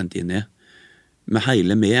 100% inn i med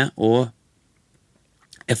hele med, og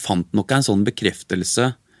jeg fant nok en sånn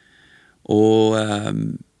bekreftelse og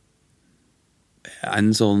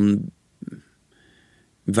en sånn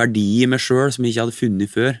verdi i meg selv som jeg ikke hadde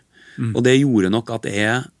funnet før. Og det gjorde nok at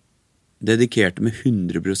jeg dedikerte meg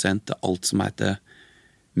 100% til alt som heter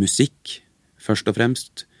musikk, først og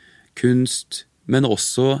fremst, kunst, men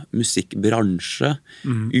også musikkbransje,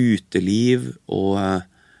 uteliv og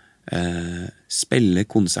spille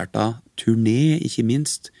konserter, turné ikke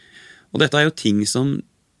minst. Og dette jo ting som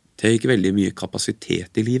tar ikke veldig mye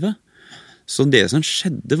kapasitet i livet. Så det som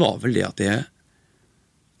skjedde var vel det at jeg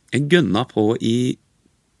gønna på i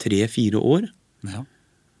 3-4 år. Ja.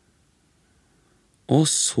 Og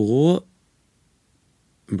så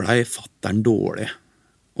ble fatteren dårlig.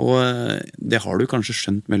 Og det har du kanskje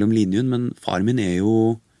skjønt mellom linjen, men far min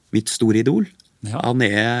jo mitt store idol. Ja. Han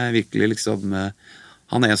virkelig liksom,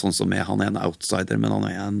 han sånn som meg, han en outsider, men han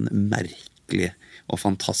en merkelig og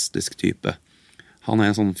fantastisk type. Han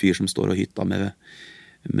en sånn fyr som står og hytter med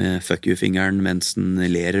fuck you-fingeren mens han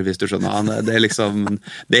ler, hvis du skjønner. Det liksom,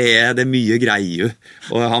 det mye greie,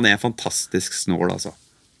 og han fantastisk snål, altså.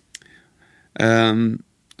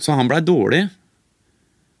 Så han ble dårlig,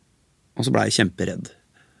 og så ble jeg kjemperedd.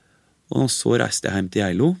 Og så reiste jeg hjem til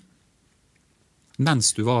Geilo.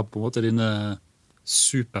 Mens du var på en måte dine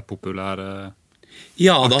superpopulære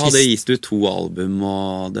Ja, da hadde jeg gitt ut 2 album,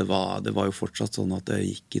 og det var jo fortsatt sånn at det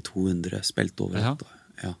gikk i 200 spilt over.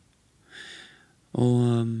 Ja. Og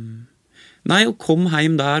nei, og kom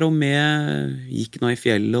hjem der, og vi gikk nå i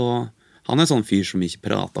fjellet, og han sånn fyr som ikke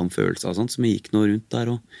pratet om følelser og sånt, så vi gikk nå rundt der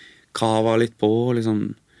og kava litt på, og liksom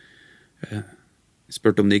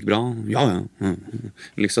spurte om det gikk bra. Ja.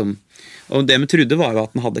 Liksom. Og det vi trodde var jo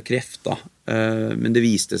at han hadde kreft da, men det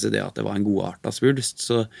viste seg det at det var en godartet svulst,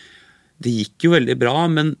 så det gikk jo veldig bra,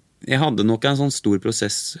 men jeg hadde nok en sånn stor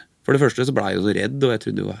prosess. For det første så ble jeg jo så redd, og jeg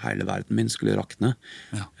trodde jo hele verden min skulle rakne.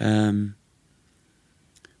 Ja.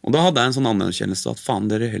 Og da hadde jeg en sånn anerkjennelse at faen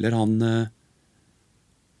dere heller han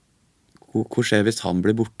hvor skjer hvis han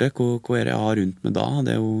blir borte? Hva det jeg har rundt med da?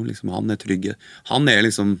 Det jo liksom, han trygge. Han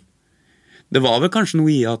liksom det var vel kanskje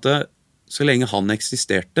noe i at så lenge han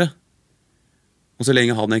eksisterte, og så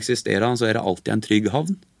lenge han eksisterer, så det alltid en trygg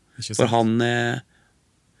havn. For han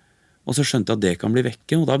og så skjønte jeg at det kan bli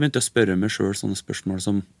vekke, og da begynte jeg å spørre meg selv sånne spørsmål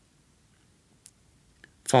som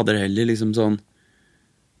fader heller, liksom sånn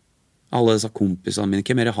alle disse kompisene mine,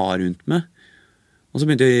 hvem jeg har rundt meg? Og så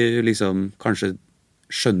begynte jeg liksom kanskje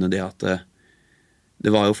skjønne det at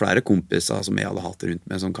det var jo flere kompiser som jeg hadde hatt rundt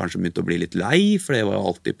meg som kanskje begynte å bli litt lei, for jeg var jo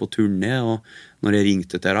alltid på turné, og når jeg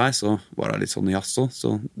ringte til deg, så var det litt sånn jaså, så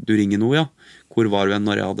du ringer nå, ja. Hvor var du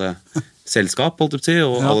når jeg hadde selskap, holdt jeg på å si,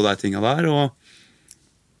 og alle de tingene der, og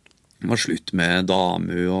det var slutt med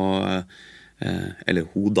dame og eller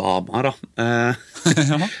hun dama da og,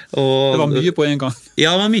 det var mye på en gang.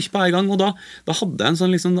 Ja, det var mye på en gang, og da hadde jeg en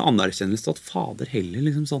sånn liksom anerkjennelse at fader heller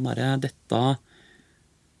liksom sånn der, dette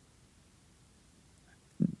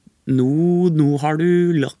nå har du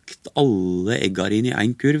lagt alle eggar inn i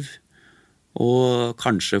en kurv og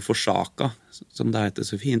kanskje forsaka, som det heter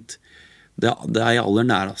så fint. Det de aller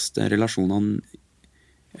næreste relasjonene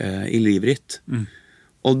i livet ditt.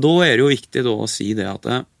 Og da det jo viktig da å si det at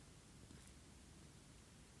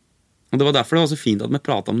og det var derfor det var så fint at vi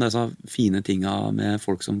pratet om disse fine tingene med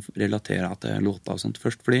folk som relaterer til låta og sånt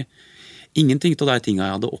først, fordi ingenting av de tingene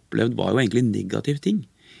jeg hadde opplevd var jo egentlig negative ting.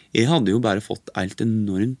 Jeg hadde jo bare fått helt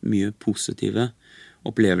enormt mye positive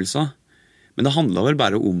opplevelser, men det handlet vel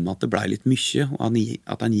bare om at det ble litt mye, og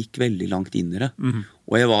at han gikk veldig langt inn i det.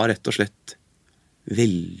 Og jeg var rett og slett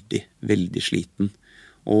veldig, veldig sliten.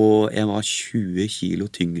 Og jeg var 20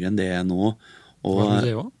 kilo tyngre enn det jeg nå. Og, var du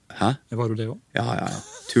det også? Hæ? Var du det også? Ja.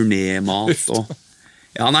 Turnémat og...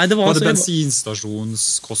 Ja, nei, det var det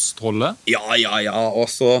bensinstasjonskostholdet? Ja,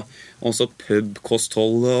 også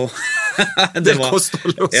pubkostholdet og... det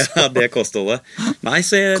kostholdet også? Ja, det kostholdet. Nei,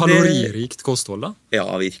 kaloririkt kosthold da? Ja,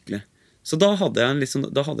 virkelig. Så da hadde jeg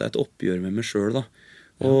et oppgjør med meg selv da.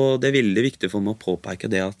 Og det veldig viktig for meg å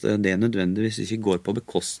påpeke det at det nødvendigvis ikke går på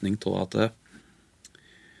bekostning til at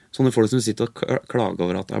Sånne folk som sitter og klager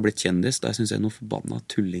over at jeg har blitt kjendis, der synes jeg er noe forbannet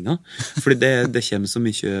tullinger. Fordi det kommer så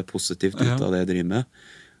mye positivt ut av det jeg driver med.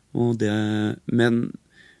 Og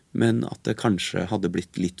men at det kanskje hadde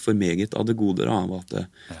blitt litt for meget av det gode av at det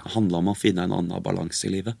handlet om å finne en annen balanse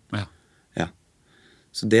i livet. Ja.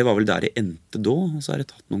 Så det var vel der jeg endte da, og så har jeg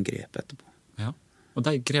tatt noen grep etterpå. Ja, og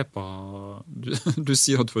de grepa, du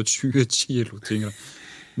sier at du var 20 kilo tyngre.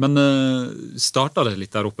 Men startet det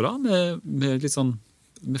litt der oppe da, med litt sånn,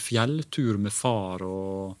 med fjelltur med far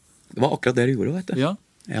og... Det var akkurat det jeg gjorde, vet du.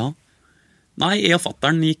 Ja. Nei, jeg og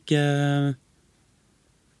fatteren gikk jo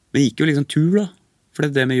liksom tur da. For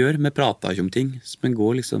det er det vi gjør, vi prater ikke om ting, men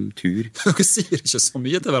går liksom tur. Dere sier ikke så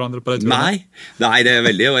mye til hverandre på de turene? Nei, det er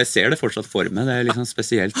veldig, og jeg ser det fortsatt for meg, det er liksom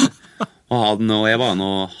spesielt. Og jeg var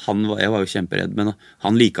jo kjemperedd, men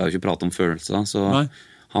han liker jo ikke å prate om følelser, så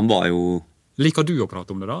han var jo... Liker du å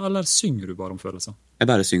prate om det da, eller synger du bare om følelser? Jeg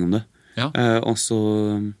bare synger om det. Ja. Så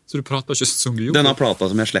du prater ikke som du gjorde? Denne plata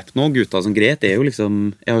som jeg har slept nå, Gutta som gret, er jo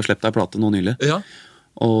liksom, jeg har jo slept en plate nå nylig. Ja.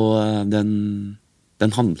 Og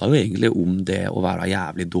den handlet jo egentlig om det å være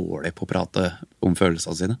jævlig dårlig på å prate om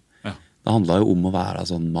følelsene sine. Ja. Det handlet jo om å være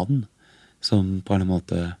sånn mann som på en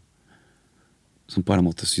måte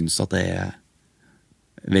synes at det er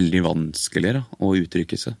veldig vanskelig da, å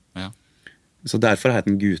uttrykke seg. Ja. Så derfor heter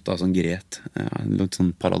den Gutta som gret. Litt sånn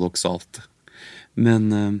paradoksalt. Men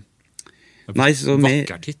nei, så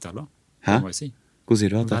vakker titel da. Hæ? Må jeg si. Hvor sier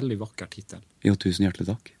du at det? Veldig vakker titel. Jo, tusen hjertelig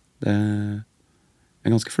takk. Jeg er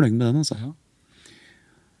ganske fornøyd med den, altså. Ja.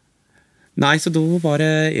 Nei, så da var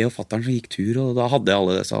det jeg og fatteren som gikk tur, og da hadde jeg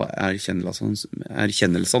alle disse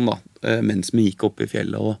erkjennelsene da, mens vi gikk opp i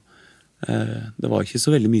fjellet, og det var ikke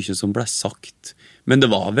så veldig mye som ble sagt. Men det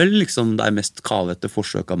var vel liksom de mest kavete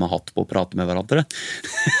forsøkene vi har hatt på å prate med hverandre.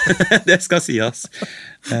 Det skal sies.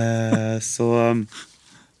 Så...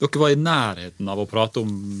 Dere var i nærheten av å prate om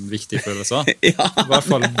viktige følelser. Ja. I hvert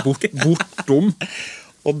fall bortom.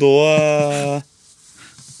 Og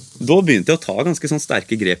da begynte jeg å ta ganske sånn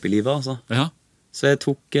sterke grep i livet, altså. Ja. Så jeg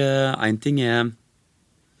tok en ting er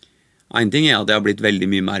at jeg har blitt veldig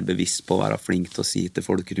mye mer bevisst på å være flink til å si til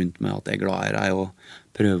folk rundt meg at jeg er glad i deg og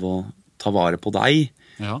prøve å ta vare på deg.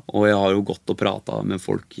 Ja. Og jeg har jo gått og pratet med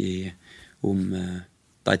folk om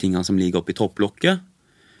de tingene som ligger oppe i topplokket.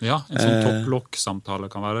 Ja, en sånn topplokk-samtale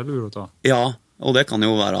kan være lur å ta. Ja, og det kan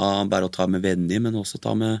jo være bare å ta med venner, men også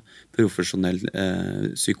ta med profesjonell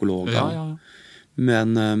psykologer. Ja.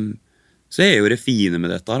 Men så er jo det fine med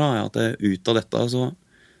dette da, at ut av dette så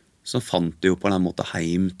fant jeg jo på en måte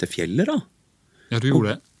hjem til fjellet da. Ja, du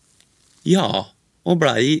gjorde det? Ja, og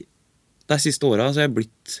de siste årene så har jeg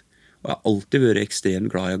blitt, og jeg har alltid vært ekstremt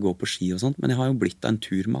glad i å gå på ski og sånt, men jeg har jo blitt en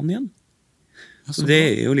turmann igjen. Ja, så det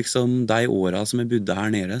er jo liksom, de årene som jeg bodde her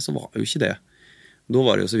nede, så var jo ikke det. Da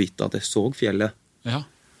var det jo så vidt at jeg så fjellet. Ja.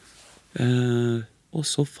 Og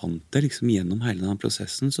så fant jeg liksom gjennom hele denne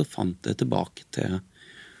prosessen, så fant jeg tilbake til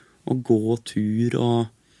å gå tur og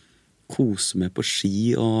kose meg på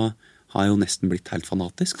ski, og har jo nesten blitt helt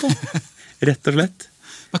fanatisk da, rett og slett.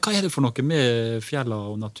 Men hva er det for noe med fjellet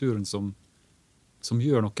og naturen som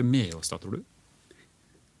gjør noe med oss da, tror du?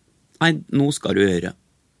 Nei, nå skal du høre.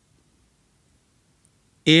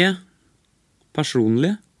 Jeg,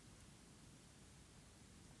 personlig,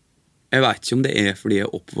 jeg vet ikke om det er fordi jeg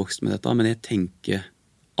er oppvokst med dette, men jeg tenker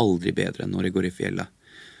aldri bedre når jeg går i fjellet.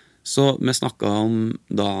 Så vi snakket om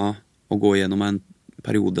da å gå gjennom en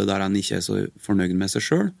periode der han ikke er så fornøyd med seg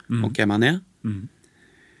selv, og hvem han er.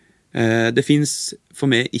 Det finnes for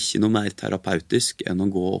meg ikke noe mer terapeutisk enn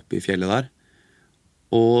å gå opp i fjellet der.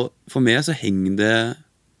 Og for meg så henger det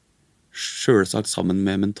selvsagt sammen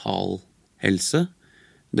med mental helse,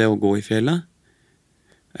 det å gå i fjellet.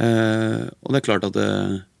 Og det er klart at det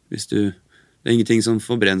er ingenting som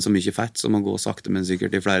forbrenner så mye fett som å gå sakte, men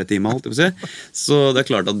sikkert i flere timer, alt det vil si. Så det er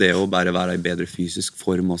klart at det å bare være i bedre fysisk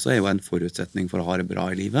form også er jo en forutsetning for å ha det bra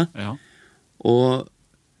i livet. Ja.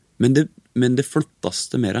 Men det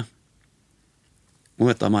flotteste med det, og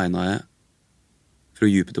dette mener jeg fra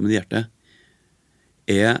djupet av mitt hjerte,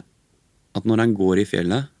 er at når en går i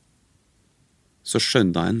fjellet, så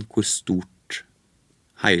skjønner en hvor stort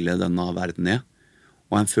hele denne verden er,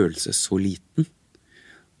 og en føler seg så liten.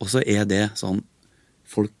 Og så er det sånn,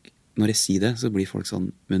 når jeg sier det, så blir folk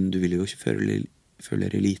sånn, men du vil jo ikke føle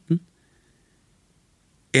deg liten.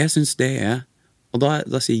 Jeg synes det er, og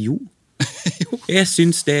da sier jeg jo. Jeg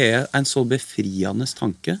synes det er en så befriende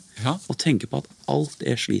tanke, å tenke på at alt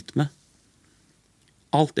er slitt med.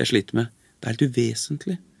 Alt er slitt med. Det er helt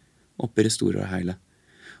uvesentlig oppi det store og hele.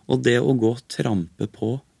 Og det å gå og trampe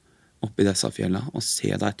på oppi disse fjellene, og se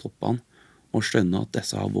de toppene, og skjønne at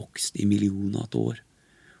disse har vokst i millioner av år,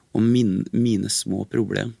 og mine små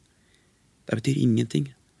problem Det betyr ingenting.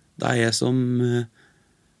 Det er som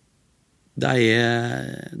det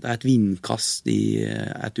er et vindkast i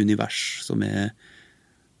et univers som er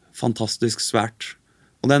fantastisk svært.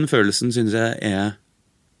 Og den følelsen synes jeg er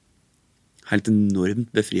helt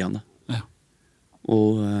enormt befriende. Ja.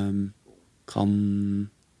 Og kan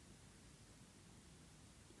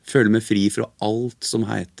føle meg fri fra alt som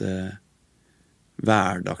heter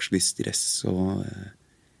hverdagslig stress og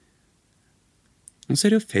man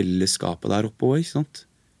ser jo fellesskapet der oppe også, ikke sant?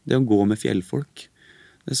 Det å gå med fjellfolk.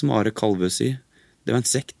 Det som Are Kalvø sier. Det var en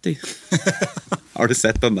sekt, Har du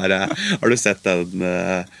sett den der? Har du sett den?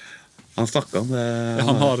 Han snakket om det.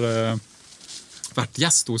 Han har vært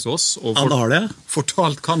gjest hos oss og Han har det?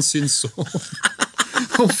 fortalt hva han syns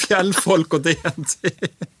om fjellfolk og DNT.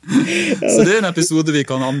 Så det er en episode vi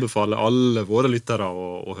kan anbefale alle våre lyttere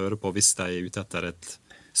å høre på hvis de er ute etter et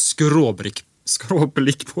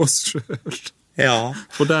skråblikk på oss selv. Ja.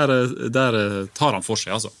 For der tar han for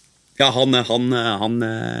seg, altså. Ja, han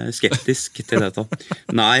er skeptisk til dette.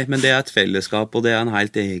 Nei, men det er et fellesskap, og det er en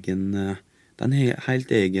helt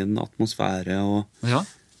egen atmosfære, og Ja.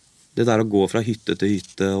 det der å gå fra hytte til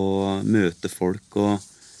hytte og møte folk, og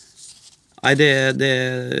nei,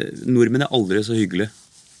 nordmenn er aldri så hyggelig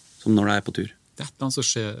som når de er på tur. Det er et eller annet som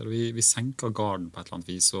skjer. Vi senker garden på et eller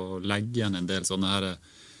annet vis og legger igjen en del sånne her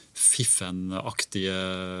fiffen-aktige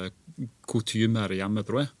kutymer hjemme,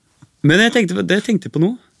 tror jeg. Men jeg tenkte på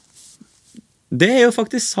noe. Det er jo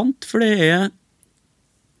faktisk sant, for dette har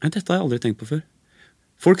jeg aldri tenkt på før.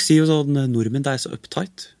 Folk sier jo sånn, nordmenn det er så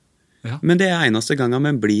uptight. Ja. Men det er eneste gangen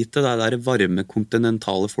man blir til de der varme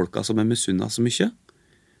kontinentale folka som er misunnet så mye.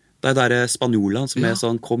 De der spanjolene som er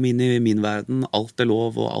sånn, kom inn i min verden, alt er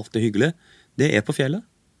lov og alt er hyggelig. Det er på fjellet.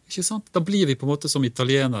 Ikke sant? Da blir vi på en måte som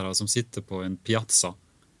italienere som sitter på en piazza.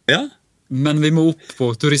 Ja. Men vi må opp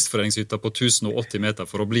på turistforeningshytta på 1080 meter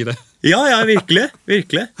for å bli det. Ja, virkelig.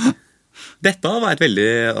 Dette var et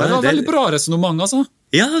veldig... Det var veldig bra resonemang, altså.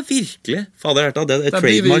 Ja, virkelig. Fader, det er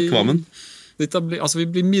trademark Kvammen. Vi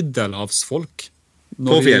blir middelhavsfolk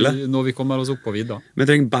på fjellet. Når vi kommer oss opp på vidda. Vi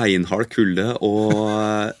trenger beinhard kulde og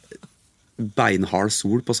beinhard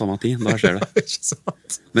sol på samme tid. Da skjer det. Ikke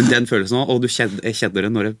sant? Men den følelsen også, og jeg kjenner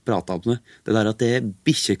det når jeg prater om det, det der at det er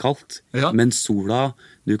bikkjekaldt, men sola,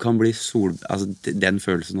 du kan bli altså den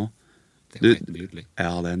følelsen også. Det er jo helt nydelig.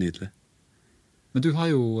 Ja, det er nydelig. Men du har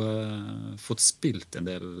jo fått spilt en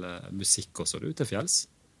del musikk også, du, til fjells.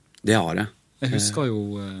 Det har jeg. Jeg husker jo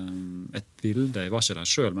et bilde, jeg var ikke der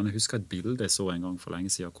selv, men jeg husker et bilde jeg så en gang for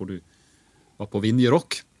lenge siden, hvor du var på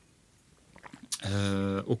Vinjerock,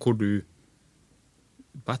 og hvor du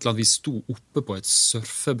på et eller annet vis sto oppe på et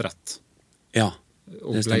surfebrett. Ja,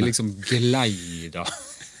 og ble liksom gleida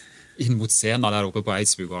inn mot scenen der oppe på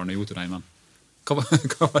Eidsbugarden i Jotunheimen. Hva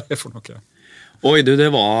var det for noe? Oi, du, det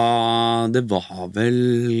var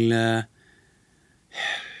vel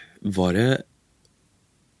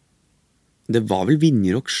det var vel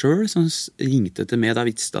Vinjerock selv som ringte til meg da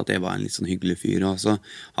jeg visste at jeg var en litt sånn hyggelig fyr, og så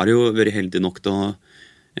har jeg jo vært heldig nok til å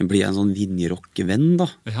bli en sånn Vinjerock-venn da.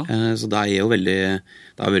 Ja. Så det er jo det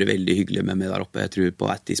har vært veldig hyggelig med meg der oppe. Jeg tror på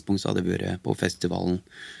et tidspunkt så hadde jeg vært på festivalen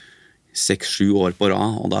 6-7 år på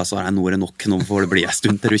rad, og da sa jeg nå er det nok, nå får det bli en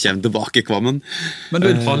stund til du kommer tilbake, Kvammen. Men du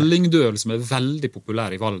er en hallingdøl som er veldig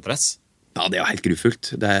populær i Valdres. Ja, det er jo helt grufullt.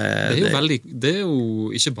 Det er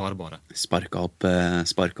jo ikke bare. Sparka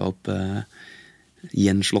opp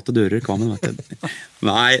gjenslåtte dører, Kvammen, vet du.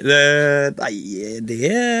 Nei,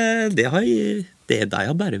 de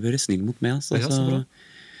har bare vært snill mot meg, altså. Ja, så bra.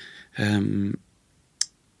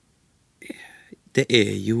 Det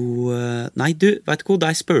er jo... Nei, du, vet du hva?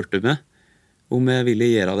 De spurte meg om jeg ville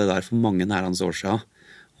gjøre det der for mange nærens år siden.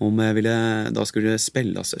 Om jeg ville... Da skulle jeg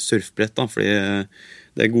spille surfbrett, da, fordi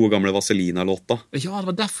det er gode gamle Vaselina-låta. Ja, det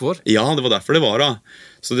var derfor. Ja, det var derfor det var, da.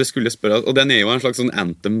 Så det skulle spørre... Og den er jo en slags sånn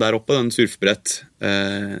anthem der oppe, den surfbrett.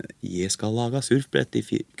 Jeg skal lage surfbrett i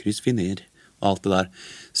kryssfiner, og alt det der.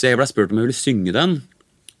 Så jeg ble spurt om jeg ville synge den,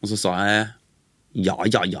 og så sa jeg ja,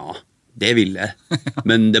 det vil jeg.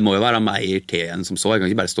 Men det må jo være mer til enn som så. Jeg kan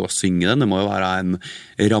ikke bare stå og synge den, det må jo være en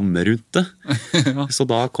ramme rundt det. Ja. Så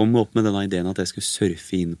da kom jeg opp med denne ideen at jeg skulle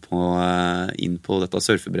surfe inn på dette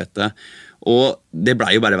surfebrettet. Og det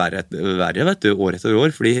ble jo bare verre, vet du, år etter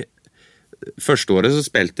år, fordi første året så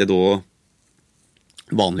spilte jeg da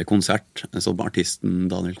vanlig konsert som artisten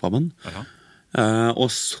Daniel Kvammen. Og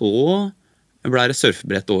så ble det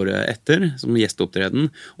surfebrett året etter som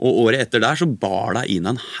gjesteopptreden, og året etter der så bar det inn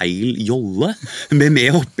en heil jolle med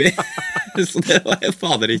meg oppi. Så det var jeg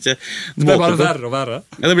fader ikke. Det ble bare verre og verre.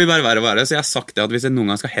 Ja, det blir bare verre og verre, så jeg har sagt det at hvis jeg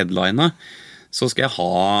noen gang skal headline, så skal jeg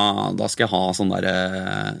ha sånn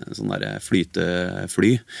der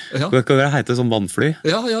flytefly. Ja. Hva det heter, sånn vannfly?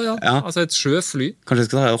 Ja. Altså et sjøfly. Kanskje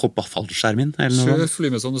jeg skal hoppe av fallskjermen? Eller noe? Sjøfly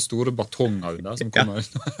med sånne store batonger under som kommer.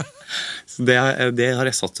 Så det har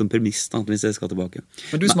jeg satt som premiss da, hvis jeg skal tilbake.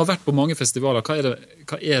 Men du som har vært på mange festivaler, hva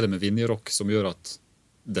er det med Vinjerock som gjør at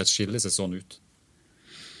det skiller seg sånn ut?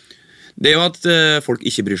 Det er jo at folk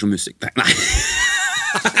ikke bryr seg om musikk. Nei.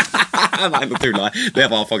 Nei, nå tuller jeg. Det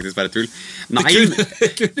var faktisk bare tull. Nei, det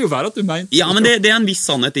kunne jo være at du mente. Ja, men det er en viss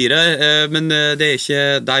sannhet i det. Men det er ikke,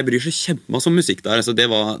 de bryr seg kjempemasse om musikk der. Så det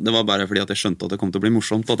var bare fordi at jeg skjønte at det kom til å bli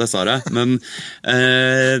morsomt at jeg sa det. Men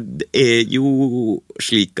det er jo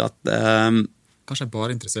slik at Kanskje jeg er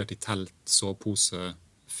bare interessert i telt, sovepose,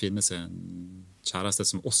 finne seg en kjæreste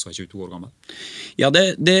som også er 22 år gammel. Ja,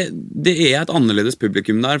 det er et annerledes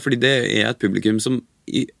publikum der, fordi det er et publikum som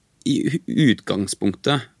i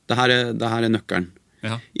utgangspunktet, det her er nøkkelen.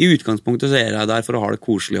 Ja. I utgangspunktet så er jeg der for å ha det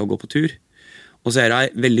koselig å gå på tur. Og så er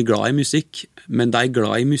jeg veldig glad i musikk, men de er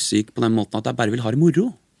glad i musikk på den måten at jeg bare vil ha det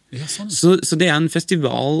moro. Ja, sånn. Så det er en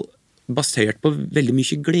festival basert på veldig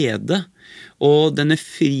mye glede, og den er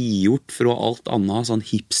frigjort fra alt annet sånn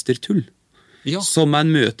hipstertull. Ja. Som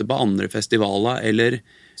en møter på andre festivaler, eller...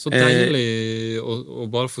 Så deilig å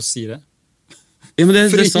bare få si det. Ja, men det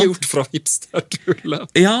er frigjort fra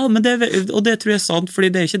hipstertullet. Ja, men og det tror jeg er sant, fordi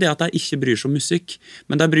det er ikke det at jeg ikke bryr seg om musikk,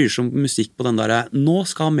 men jeg bryr seg om musikk på den der, nå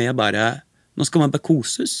skal vi bare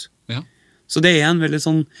koses. Ja. Så det er en veldig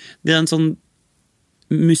sånn,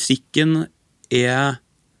 musikken er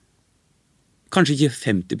kanskje ikke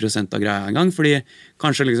 50% av greia en gang, fordi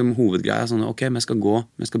kanskje liksom hovedgreia er sånn, ok, vi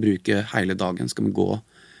skal bruke hele dagen, skal vi gå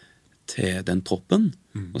til den toppen,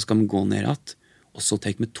 og skal vi gå ned igjen, og så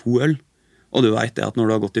tek vi 2 øl. Og du vet det at når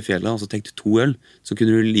du har gått i fjellet, og så tek du 2 øl, så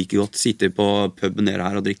kunne du like godt sitte på puben nede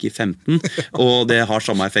her og drikke i 15, og det har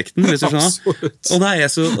samme effekten, hvis du skjønner.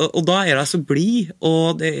 Og da er det så blid,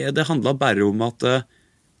 og det handler bare om at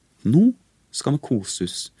nå skal vi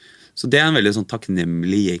koses. Så det er en veldig sånn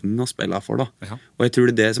takknemlig gjeng å spille for da. Ja. Og jeg tror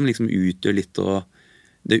det er det som liksom utgjør litt, og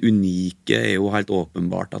det unike er jo helt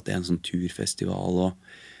åpenbart at det er en sånn turfestival,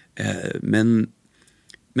 men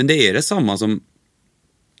det er det samme som,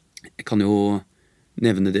 jeg kan jo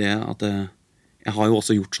nevne det, at jeg har jo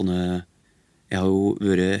også gjort sånne, jeg har jo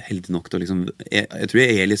vært heldig nok til å liksom, jeg tror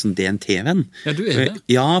jeg er litt sånn DNT-venn. Ja, du er det.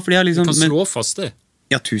 Ja, fordi jeg liksom... Du kan slå fast det.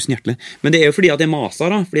 Ja, tusen hjertelig. Men det er jo fordi at jeg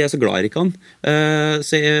maser da, fordi jeg er så glad i Rikan.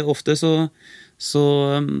 Så jeg ofte så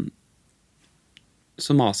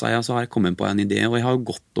maser jeg, så har jeg kommet på en idé, og jeg har jo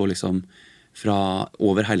gått og liksom fra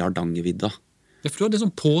over hele Hardangervidda. Ja, for du hadde en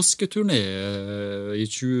sånn påsketurné i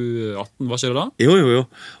 2018, hva skjer det da? Jo.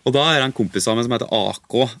 Og da er det en kompis sammen som heter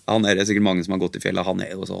AK. Han er det sikkert mange som har gått i fjellet. Han er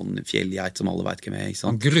jo sånn fjellgeit som alle vet hvem er, ikke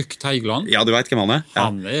sant? Han Grøk Teigland? Ja, du vet hvem han er? Ja.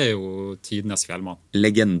 Han er jo tidenes fjellmann.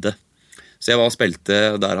 Legende. Så jeg var og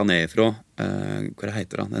spilte der han er ifra. Hva det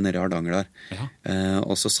heter han? Det er nede i Hardanger der. Ja.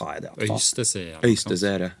 Og så sa jeg det. Øystese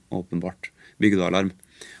er det, åpenbart. Bygdealarm.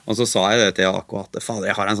 Og så sa jeg det til AK at fader,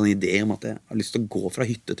 jeg har en sånn idé om at jeg har lyst til å gå fra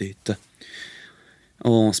hytte til hytte.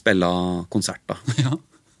 Og spille konsert da. Ja.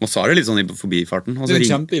 Og så er det litt sånn i forbifarten. Det er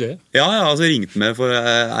en kjempeidé. Ja, så ringte vi for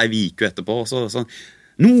en uke etterpå, og så sånn,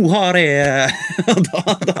 nå har jeg... da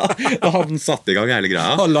hadde han satt i gang hele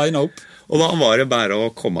greia. Han line opp. Og da var det bare å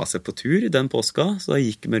komme seg på tur i den påska, så da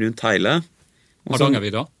gikk vi rundt hele.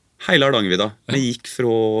 Hardangervidda? Hele Hardangervidda. Ja. Vi gikk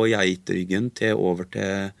fra Geitryggen til over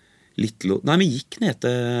til Littlo... Nei, vi gikk ned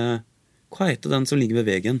til... Hva heter den som ligger ved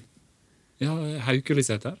vegen? Ja,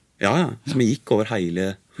 Haukelisæter. Ja, så vi gikk over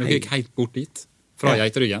hele... Vi gikk helt bort dit, fra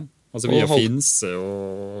Geitryggen. Altså via Finse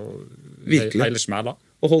og hele smæla.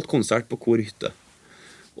 Og holdt konsert på Kor hytte.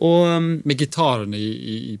 Og, med gitaren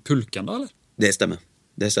i pulken da, eller? Det stemmer.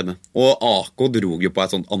 Og AK drog jo på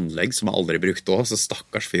et sånt anlegg som jeg aldri brukte også, så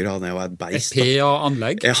stakkars fyr, han er jo et beist. Et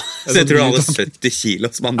PA-anlegg? Ja, så jeg tror han hadde 70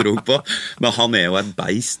 kilo som han drog på, men han er jo et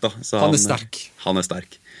beist da. Så han er sterk. Han er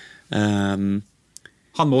sterk.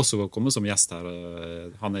 Han må også komme som gjest her.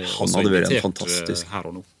 Han også hadde vært en fantastisk her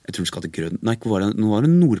og nå. Jeg tror han skal til Grønn. Nei, nå var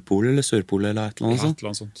det Nordpol eller Sørpol eller et eller annet sånt. Et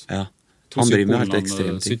eller annet sånt. Ja. Han driver med helt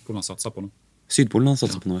ekstremt ting. Sydpolen har satset på noe. Sydpolen har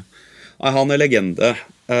satset på noe. Nei, han er legende.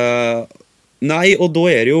 Nei, og da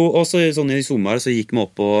er det jo også sånn i sommer så gikk vi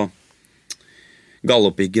opp på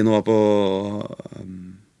Galdhøpiggen og var på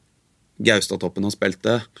Gaustatoppen og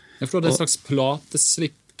spilte. Jeg tror det er en slags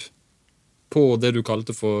plateslipp på det du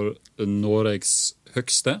kalte for Norges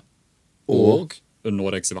høgste og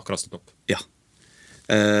Norges vakreste topp. Ja.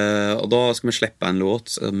 Og da skal vi slippe en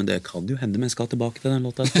låt, men det kan jo hende vi skal tilbake til den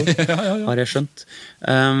låta, ja. har jeg skjønt.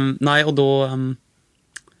 Nei, og da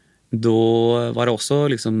da var det også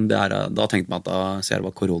liksom, da tenkte man at da ser det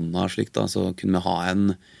var korona og slikt, da, så kunne vi ha en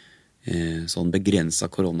sånn begrenset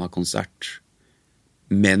koronakonsert,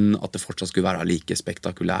 men at det fortsatt skulle være like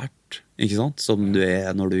spektakulært, ikke sant? Som du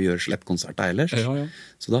når du gjør sleppkonserter ellers. Ja.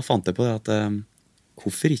 Så da fant jeg på det at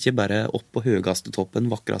hvorfor ikke bare opp på høyeste toppen,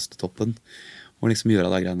 vakreste toppen, og liksom gjøre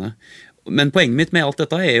det greiene. Men poenget mitt med alt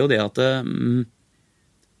dette jo det at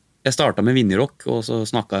jeg startet med Vinjerock, og så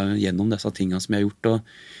snakket jeg gjennom disse tingene som jeg har gjort, og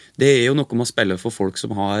det jo noe med å spille for folk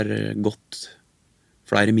som har gått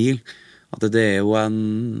flere mil, at det jo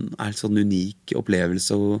en sånn unik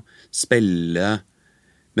opplevelse å spille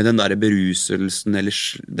med den der beruselsen, eller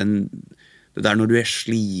det der når du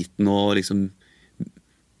sliten og liksom,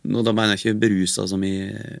 nå da mener jeg ikke beruset som i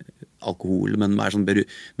alkohol, men mer sånn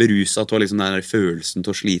beruset til liksom den der følelsen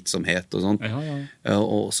til slitsomhet og sånn. Ja.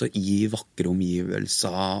 Og også i vakre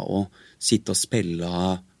omgivelser, og sitte og spille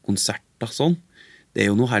konserter sånn. Det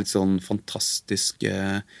jo noe helt sånn fantastisk,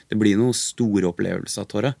 det blir noen store opplevelser,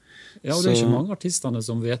 Tore. Ja, og det ikke mange artistene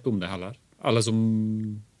som vet om det heller, eller som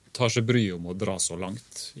tar seg bry om å dra så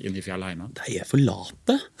langt inn i fjellheimen. De for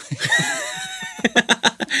late.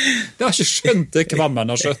 Det har ikke skjønt det Kvammen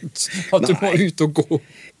har skjønt, at du må ut og gå.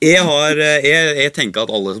 Jeg tenker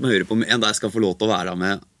at alle som hører på meg, de skal få lov til å være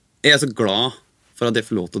med. Jeg så glad for at jeg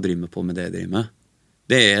får lov til å drive på med det jeg driver med.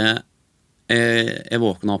 Det jeg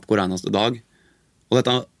våkner opp hver eneste dag, og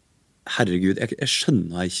dette, herregud, jeg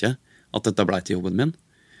skjønner ikke at dette ble til jobben min,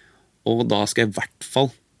 og da skal jeg I hvert fall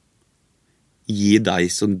gi deg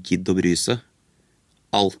som gidder å bry seg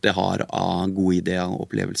alt jeg har av gode ideer og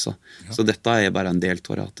opplevelser. Ja. Så dette bare en del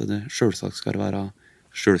av at det selvsagt skal det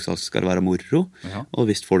være moro, ja. Og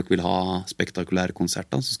hvis folk vil ha spektakulære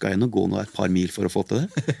konserter, så skal jeg nå gå et par mil for å få til det.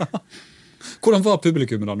 Ja. Hvordan var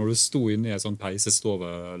publikummet da, når du sto inne I en sånn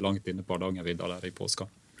peisestove langt inne på Hardangervidda der I påska?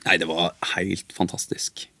 Nei, det var helt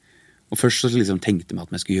fantastisk. Og først så liksom tenkte jeg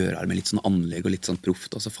at jeg skulle gjøre det med litt sånn anlegg og litt sånn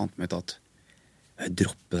proft, og så fant jeg ut at jeg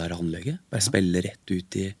dropper det her anlegget, bare spille rett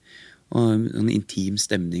ut I en intim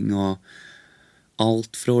stemning, og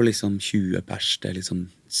alt fra liksom 20 pers til liksom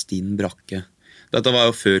stinn brakke. Dette var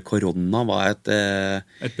jo før korona var et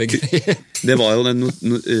begrep. Det var jo den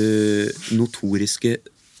notoriske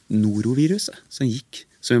noroviruset som gikk,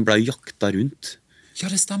 som ble jakta rundt. Ja,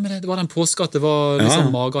 det stemmer det. Det var den påska at det var liksom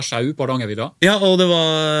magasjau på Hardangervidda. Ja, og det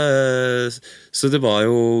var så det var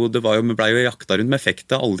jo vi ble jo jakta rundt, med fikk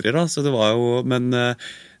det aldri da, så det var jo, men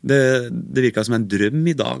det virket som en drøm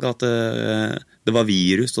I dag at det var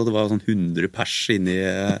virus, og det var sånn 100 pers inni,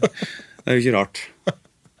 det jo ikke rart.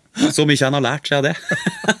 Så mye han har lært seg av det.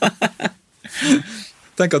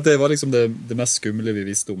 Tenk at det var liksom det mest skumle vi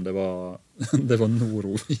visste om, det var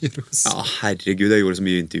norovirus. Ja, herregud, jeg gjorde så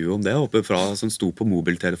mye intervju om det, oppe fra som sto på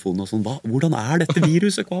mobiltelefonen og sånn, hvordan dette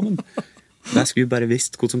viruset, Kvammen? Jeg skulle bare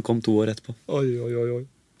visst hvordan som kom 2 år etterpå. Oi.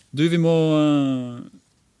 Du, vi må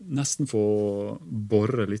nesten få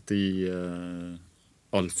borre litt I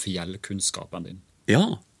all fjellkunnskapen din. Ja.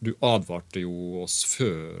 Du advarte jo oss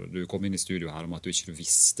før du kom inn I studio her om at du ikke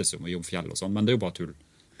visste så mye om fjell og sånn, men det jo bare tull.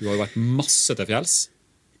 Du har jo vært masse til fjells.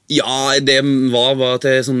 Ja, det var at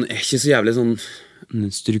jeg sånn, ikke så jævlig sånn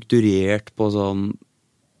strukturert på sånn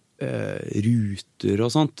ruter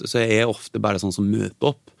og sånt, så jeg ofte bare sånn som møter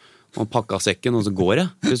opp og pakker sekken, og så går jeg,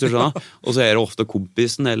 hvis du skjønner. Og så det ofte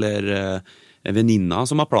kompisen eller en venninna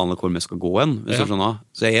som har planer hvor vi skal gå hen, hvis du skjønner.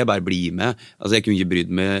 Så jeg bare blir med. Altså, jeg kunne ikke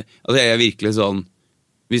brydd meg. Altså, jeg virkelig sånn,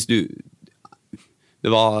 hvis du,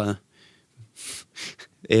 det var...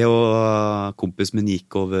 Jeg og kompis min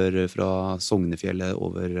gikk over fra Sognefjellet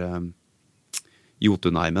over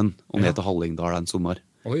Jotunheimen og ned til Hallingdal en sommer.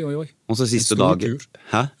 Oi. Og så siste dag...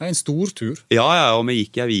 Hæ? Det en stor tur. Ja, og vi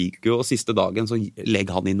gikk jo, og siste dagen så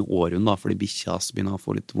legger han inn åren da, fordi bikkja begynner å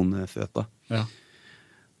få litt vonde føtter. Ja.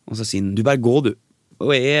 Og så sier han, du bare gå du.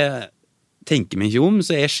 Og jeg tenker meg ikke om,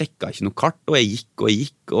 så jeg sjekket ikke noe kart, og jeg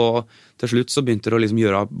gikk, og til slutt så begynte det å liksom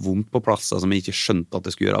gjøre vondt på plasser som jeg ikke skjønte at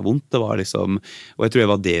det skulle gjøre vondt. Det var liksom, og jeg tror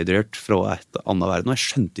jeg var dehydrert fra et annet verden, og jeg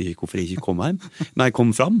skjønte ikke hvorfor jeg ikke kom hjem, når jeg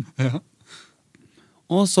kom fram. Ja.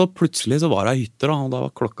 Og så plutselig så var jeg I hytter, og da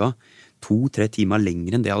var klokka 2-3 timer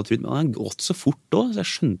lenger enn det jeg hadde trodd, men det hadde gått så fort da, så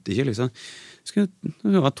jeg skjønte ikke liksom,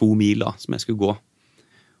 det var 2 mil da, som jeg skulle gå.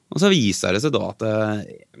 Og så viser det seg da at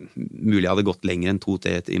mulig jeg hadde gått lenger enn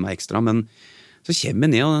 2-3 timer ekstra, men så kommer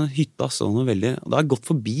jeg ned og hytta sånn og veldig, og da har jeg gått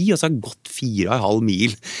forbi, og så har jeg gått 4,5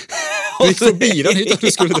 mil. Du gikk forbi den hytta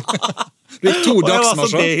du skulle det. Du gikk 2 dagsmarsjer. Og jeg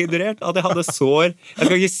var så dehydrert at jeg hadde sår. Jeg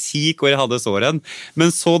skal ikke si hvor jeg hadde såren,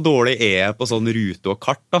 men så dårlig jeg på sånn rute og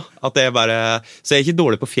kart da, at jeg bare, så jeg ikke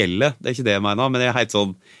dårlig på fjellet, det ikke det jeg mener, men jeg helt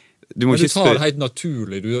sånn, du tar det helt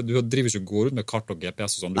naturlig, du driver ikke å gå ut med kart og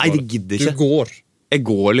GPS og sånn. Nei, det gidder ikke. Du går. Jeg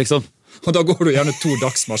går liksom. Og da går du gjerne 2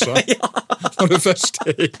 dagsmarsjer når du først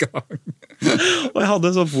i gang. Og jeg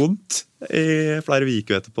hadde så vondt i flere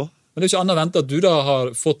uker etterpå. Men det ikke annet å vente at du da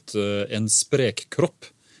har fått en sprek kropp.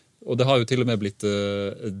 Og det har jo til og med blitt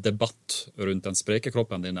debatt rundt den spreke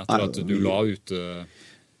kroppen din etter at du la ut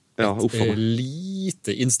et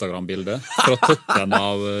lite Instagram-bilde fra toppen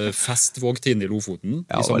av Festvågtind i Lofoten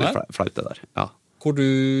i sommer. Ja, det var flaut det der. Ja. Hvor du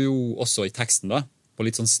jo også i teksten da, på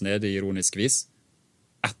litt sånn snedig ironisk vis,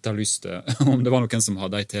 etterlyste om det var noen som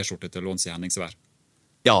hadde en t-skjorte til låns i Henningsvær.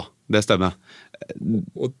 Ja, det stemmer.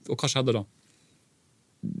 Og hva skjedde da?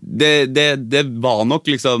 Det var nok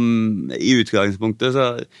liksom, i utgangspunktet så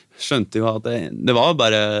skjønte jeg jo at det var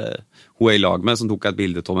bare hun jeg i lag med som tok et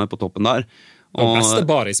bilde av meg på toppen der. Det var beste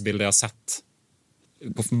barisbildet jeg har sett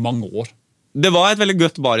på mange år. Det var et veldig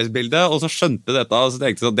godt barisbilde, og så skjønte dette, og så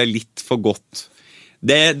tenkte jeg at det litt for godt.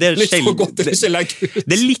 Det er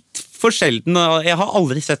litt for sjelden. Jeg har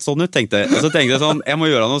aldri sett sånn ut, tenkte jeg. Og så tenkte jeg sånn, jeg må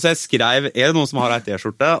gjøre noe, så jeg skrev, er det noen som har en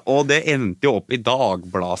t-skjorte? Og det endte jo opp i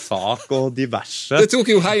Dagbladsak og diverse. Det tok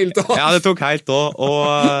jo helt av. Ja, det tok helt av. Og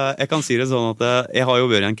jeg kan si det sånn at jeg har jo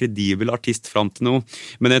vært en kredibel artist frem til nå,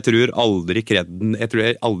 men jeg tror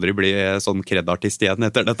jeg aldri blir sånn kredartist igjen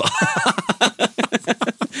etter dette.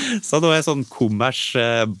 Så nå er jeg sånn kommers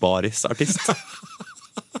barisartist.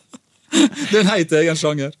 Det er en helt egen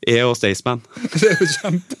sjanger. Jeg og Staysman. Det er jo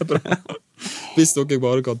kjempebra. Hvis dere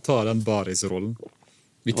bare kan ta den barisrollen.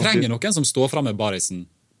 Vi trenger noen som står frem med barisen,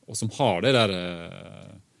 og som har det der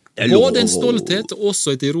både en stolthet og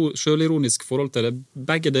også et selvironisk forhold til det.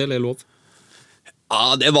 Begge deler er lov.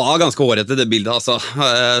 Ja, det var ganske hårete det bildet, altså.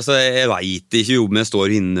 Så jeg vet ikke om jeg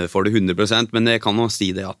står inne for det 100%, men jeg kan jo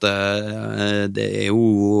si det at det er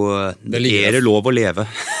jo det lov å leve.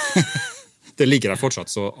 Det ligger der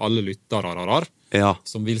fortsatt, så alle lyttere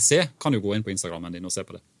som vil se, kan jo gå inn på Instagrammen din og se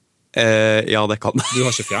på det. Ja, det kan. Du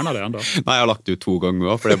har ikke fjernet det enda? Nei, jeg har lagt det ut 2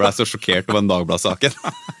 ganger også, for jeg ble så sjokkert over den Dagbladsaken.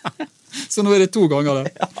 Så nå er det 2 ganger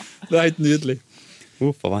det. Det er helt nydelig.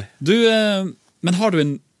 For meg. Du, men har du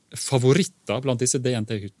en favoritter blant disse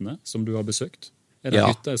DNT-hyttene som du har besøkt? Er det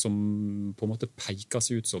hytter som på en måte peker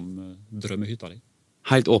seg ut som drømmehytta di?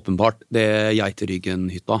 Helt åpenbart, det er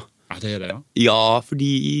Geiteryggen-hytta. Ja, det er det, ja. Ja,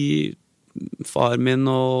 fordi far min,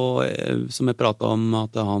 og, som jeg pratet om,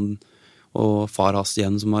 at han og far hans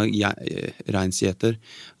igjen, som har reinsgjeter,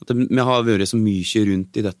 at vi har vært så mye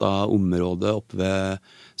rundt i dette området oppe ved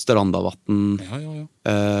Strandavatten.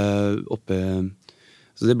 Oppe,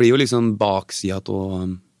 så det blir jo liksom baksida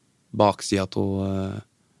av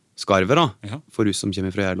skarver da, for oss som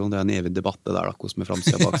kommer fra Gjerlo. Det er en evig debatt det der da, hvordan med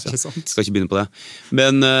framsida og baksida. Skal ikke begynne på det.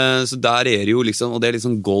 Men så der er det jo liksom, og det er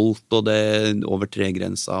liksom goldt, og det er over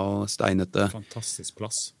tregrensa og steinete. Fantastisk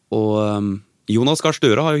plass. Og Jonas Gahr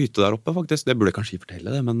Støre har jo hytte der oppe faktisk, det burde jeg kanskje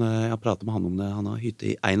fortelle det, men jeg har pratet med han om det, han har hytte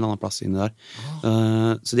i en eller annen plass inni der.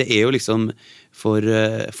 Så det er jo liksom for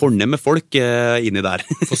fornemme folk inni der.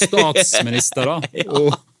 For statsminister da,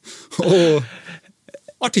 og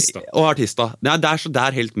artister. Og artister. Nei, det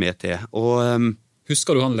er helt med til. Og,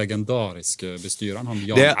 husker du han legendariske bestyreren, han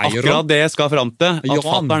Jan Det er Eiron? akkurat det jeg skal frem til. At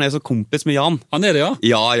fatteren er så kompis med Jan. Han er det,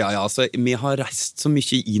 ja? Ja. Så vi har reist så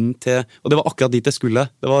mye inn til, og det var akkurat dit jeg skulle.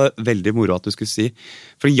 Det var veldig moro at du skulle si.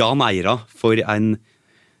 For Jan Eira, for en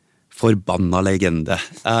forbanna legende.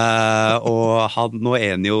 Og nå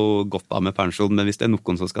er han jo godt av med pensjon, men hvis det er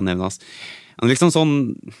noen som skal nevnes. Han er liksom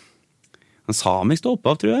sånn, han samisk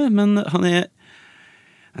opphav, tror jeg, men han er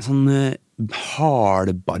en sånn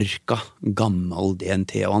hardbarka, gammel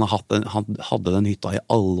DNT, og han hadde den hytta i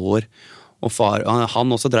alle år. Og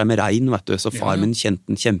han også drev med rein, vet du, så far min kjente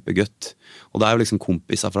den kjempegøtt. Og det er jo liksom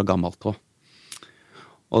kompiser fra gammelt på.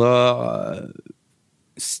 Og det var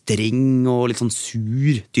streng og litt sånn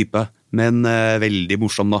sur type, men veldig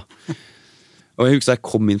morsom da. Og jeg husker jeg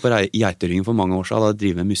kom inn på Geiteryggen for mange år siden, da jeg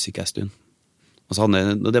drev med musikk en stund. Og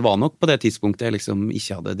det var nok på det tidspunktet jeg liksom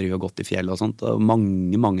ikke hadde drivet og gått i fjell og sånt. Og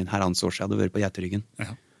mange herrens år siden jeg hadde vært på Geiteryggen.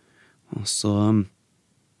 Og så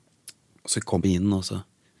kom jeg inn, og så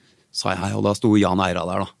sa jeg hei, og da sto Jan Eira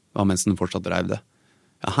der da, mens den fortsatt drev det.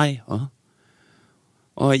 Ja, hei.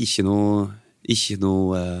 Og ikke noe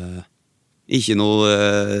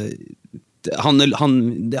han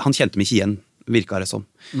kjente meg ikke igjen, virket det som.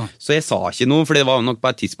 Nei. Så jeg sa ikke noe, for det var nok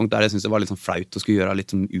på et tidspunkt der jeg syntes det var litt sånn flaut å skulle gjøre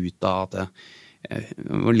litt sånn ut av at jeg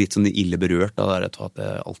var litt sånn ille berørt av det, at det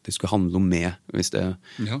alltid skulle handle om meg.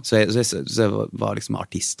 Så jeg var liksom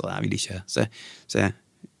artist, og jeg ville ikke. Så jeg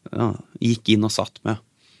gikk inn og satt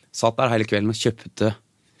der hele kvelden og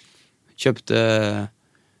kjøpte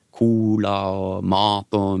cola og mat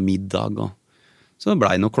og middag. Og så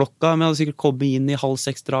ble det noe klokka, men jeg hadde sikkert kommet inn i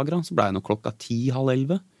 5:30, så ble det noe klokka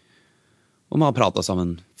 10:30. Og vi har pratet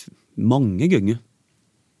sammen mange ganger.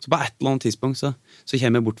 Så på et eller annet tidspunkt så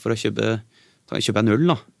kommer jeg bort for å kjøpe en øl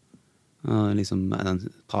da. Liksom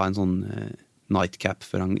ta en sånn nightcap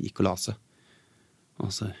før han gikk og la seg. Og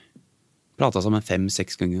så pratet sammen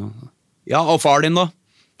 5-6 ganger. Ja, og far din da?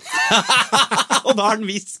 Og da har han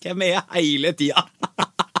visst hvem jeg er hele tiden.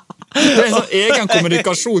 Det en sånn egen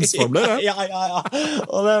kommunikasjonsform, det? Ja.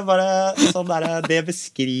 Og det bare sånn der, det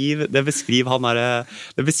beskriver han der,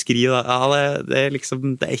 det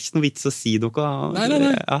liksom, det ikke noe vits å si noe.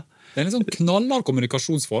 Nei. Ja. Det en sånn knallhard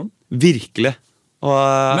kommunikasjonsform. Virkelig.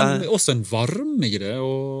 Men også en varme i det,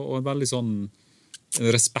 og en veldig sånn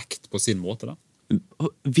respekt på sin måte da.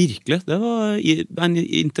 Virkelig, det var en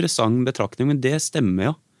interessant betraktning, men det stemmer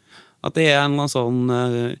ja. At det en eller annen sånn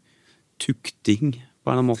tukting på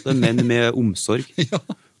en måte, men med omsorg. Ja.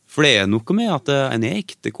 For det noe med at en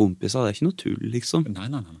ekte kompis, det ikke noe tull, liksom. Nei.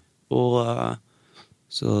 Og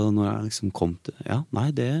så når jeg liksom kom til,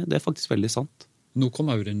 det faktisk veldig sant. Nå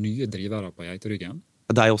kommer jo det nye drivere på Geiteryggen.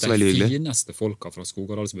 Det også veldig hyggelig. De fineste folka fra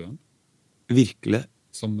Skogadalsbøen. Virkelig.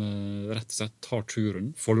 Som rett og slett tar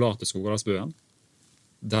turen, forlater Skogadalsbøen.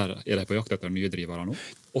 Der de på jakt etter nye drivere nå.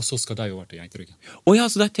 Og så skal de over til Geiteryggen.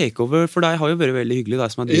 Så det takeover, for de har jo vært veldig hyggelig, de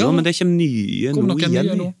som er driver, men det kommer nye nå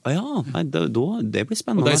igjen. Nå. Nei, det blir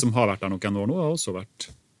spennende. Og de som har vært der noen år nå, har også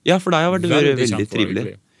vært Ja, for de har vært veldig trivelig.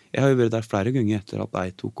 Hyggelig. Jeg har jo vært der flere ganger etter at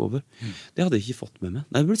de tok over. Det hadde jeg ikke fått med meg.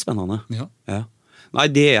 Det blir spennende. Ja. Nei,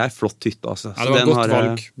 det en flott hytte, altså. Ja, det var et godt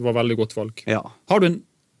valg. Det var veldig godt valg. Ja. Har du en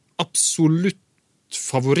absolutt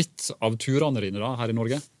favoritt av turene dine da, her i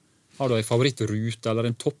Norge? Har du en favorittrute eller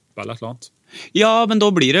en topp eller et eller annet? Ja, men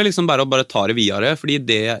da blir det liksom bare å ta det videre, fordi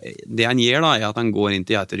det en gjør da, at en går inn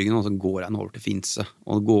til Geiteryggen, og så går en over til Finse,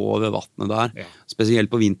 og går over vattnet der, spesielt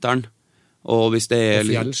på vinteren. Og hvis det og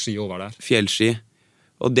fjellski over der. Fjellski.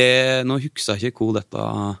 Og nå husker jeg ikke hvor dette...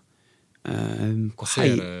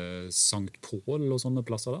 Ser Sankt Paul og sånne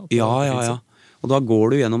plasser da? Ja. Og da går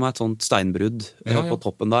du gjennom et sånt steinbrudd på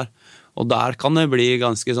toppen der. Og der kan det bli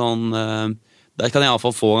ganske sånn... Der kan jeg i hvert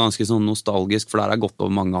fall få ganske sånn nostalgisk, for der har jeg gått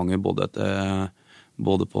over mange ganger,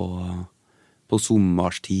 både på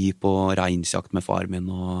sommerstid, på reinsjakt med far min,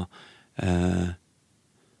 og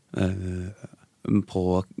på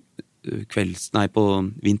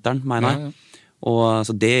vinteren, mener jeg. Og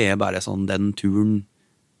så det bare sånn, den turen,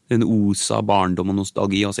 den osa barndom og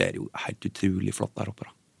nostalgi, og så det jo helt utrolig flott der oppe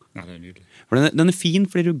da. Ja, det nydelig. For den fin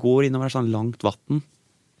fordi du går innover sånn langt vatten.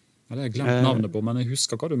 Ja, det har jeg glemt navnet på, men jeg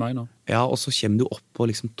husker hva du mener. Ja, og så kommer du opp på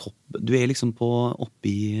liksom topp. Du liksom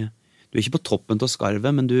du ikke på toppen til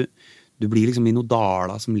skarvet, men du blir liksom i noen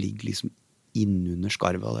daler som ligger liksom innunder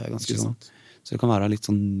skarvet, og det ganske sånn. Så det kan være litt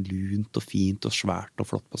sånn lunt og fint og svært og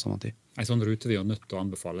flott på samme tid. En sånn rute vi har nødt til å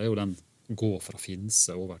anbefale jo den gå fra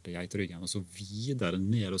Finse over til Geiteryggen, og så videre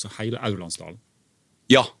ned, og så hele Aurlandsdalen.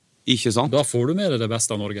 Ja, ikke sant? Da får du med deg det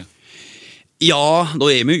beste av Norge. Ja, da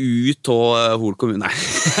vi ut av Hol kommune.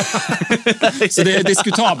 Så det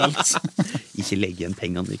diskutabelt. Ikke legge igjen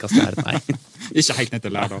pengene vi kan stære, nei. Ikke helt ned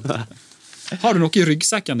til Lærdal. Har du noe i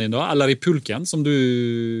ryggsekken din da, eller i pulken, som du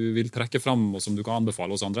vil trekke fram, og som du kan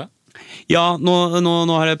anbefale oss andre? Ja, nå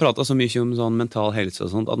har jeg pratet så mye om sånn mental helse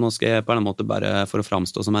og sånt, at nå skal jeg på en måte bare, for å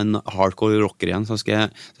framstå som en hardcore rocker igjen, så skal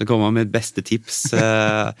jeg komme med mitt beste tips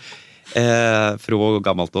fra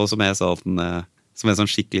gammelt år, som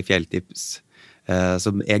sånn skikkelig fjelltips.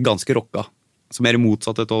 Som ganske rocka, som det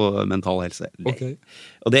motsatte av mental helse. Okay.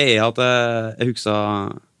 Og det at jeg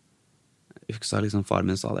husker liksom far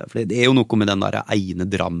min sa det, for det jo noe med den der ene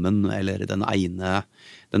drammen, eller den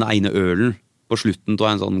ene ølen på slutten av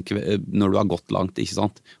en sånn, når du har gått langt, ikke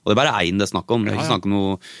sant? Og det bare en det snakk om, det ikke snakk om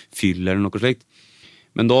noe fyll eller noe slikt.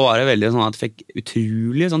 Men da var det veldig sånn at jeg fikk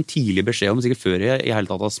utrolig sånn tidlig beskjed om, sikkert før jeg i hele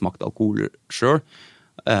tatt hadde smakt alkohol selv,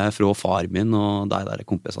 fra far min og de der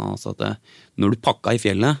kompisene, altså at når du pakka i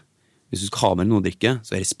fjellet, hvis du skal ha med noe å drikke,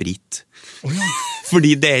 så det sprit. Oh, ja.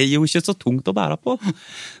 Fordi det jo ikke så tungt å bære på.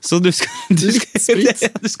 Så du skal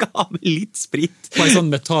ha med litt sprit. På en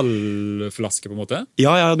sånn metallflaske på en måte?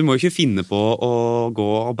 Ja, du må jo ikke finne på å gå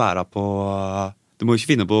og bære på... Du må jo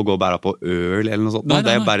ikke finne på å gå og bære på øl eller noe sånt. Nei.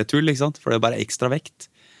 Det bare tull, ikke sant? For det bare ekstra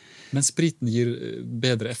vekt. Men spriten gir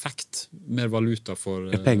bedre effekt, mer valuta for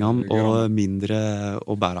pengene og mindre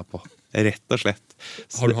å bære på, rett og slett.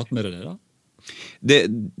 Har du hatt med deg det da?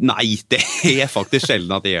 Nei, det faktisk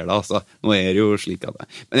sjelden at jeg gjør det, altså. Nå det jo slik at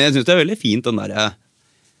men jeg synes det veldig fint den der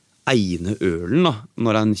ene ølen da,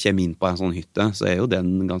 når den kommer inn på en sånn hytte, så jo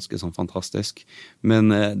den ganske sånn fantastisk.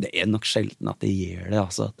 Men det nok sjelden at jeg gjør det,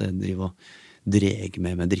 altså, at jeg driver og dreg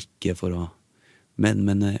med drikke for å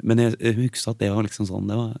Men jeg husker at det var liksom sånn,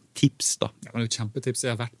 det var tips da. Ja, men det er jo kjempetips.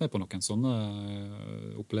 Jeg har vært med på noen sånne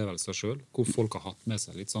opplevelser selv, hvor folk har hatt med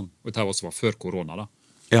seg litt sånn, og det også var før korona da,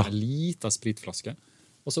 Ja. en liten spritflaske.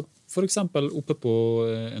 Og så for eksempel oppe på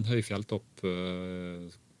en høy fjelltopp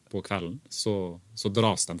på kvelden, så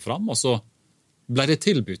dras den fram, og så ble det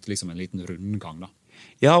tilbudt liksom en liten rundgang da.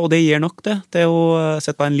 Ja, og det gir nok det. Det er å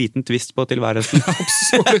sette en liten twist på tilværelsen.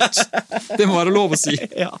 Absolutt. Det må være lov å si.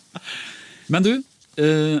 Ja. Men du,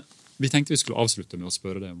 vi tenkte vi skulle avslutte med å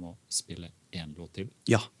spørre deg om å spille en låt til.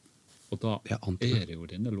 Ja. Og da Jeg ante det. er det jo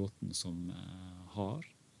denne låten som har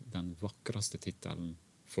den vakreste titelen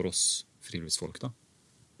for oss friluftsfolk da.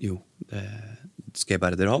 Jo, skal jeg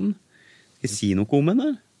bare dra den? Skal jeg si noe om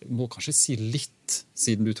den? Du må kanskje si litt,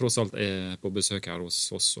 siden du tross alt er på besøk her hos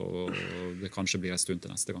oss, og det kanskje blir en stund til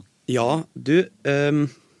neste gang. Ja, du,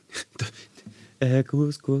 hva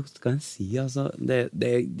skal jeg si? Altså, det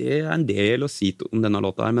er en del å si om denne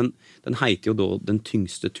låta her, men den heter jo da Den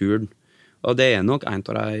tyngste turen. Og det er nok en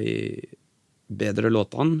av de bedre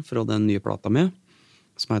låtene fra den nye plata med,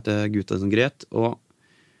 som heter Gutta som gret, og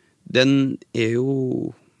den er jo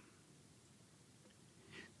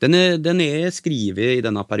Den er skrivet i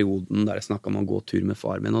denne perioden der jeg snakket om å gå tur med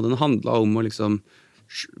far min, og den handlet om å liksom,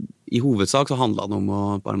 i hovedsak så handlet den om å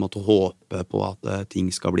bare måtte håpe på at ting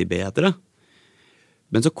skal bli bedre.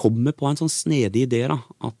 Men så kom jeg på en sånn snedig idé da,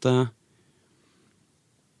 at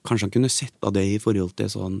kanskje han kunne sette det i forhold til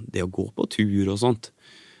sånn, det å gå på tur og sånt.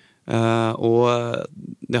 Og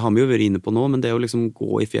det har vi jo vært inne på nå, men det å liksom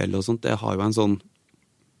gå i fjellet og sånt, det har jo en sånn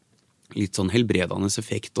litt sånn helbredende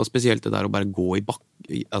effekt, og spesielt det der å bare gå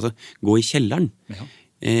i kjelleren. Ja.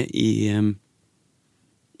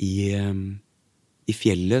 I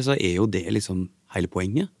fjellet så er jo det liksom hele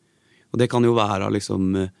poenget. Og det kan jo være liksom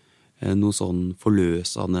noe sånn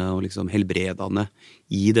forløsende og liksom helbredende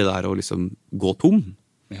i det der å liksom gå tom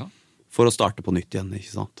Ja. for å starte på nytt igjen,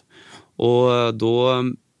 ikke sant? Og da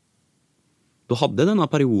hadde jeg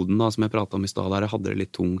denne perioden da, som jeg pratet om i sted, der jeg hadde det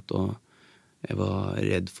litt tungt, og jeg var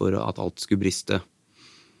redd for at alt skulle briste.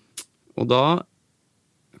 Og da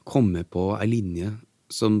kom jeg på en linje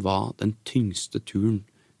som var den tyngste turen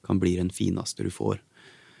kan bli den fineste du får.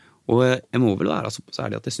 Og jeg må vel være såpass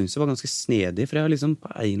ærlig at jeg synes det var ganske snedig, for jeg har liksom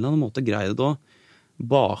på en eller annen måte greid å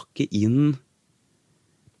bake inn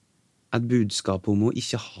et budskap om å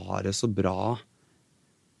ikke ha det så bra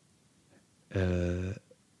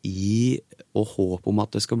i å håpe om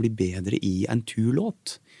at det skal bli bedre i en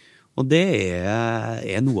turlåt. Og det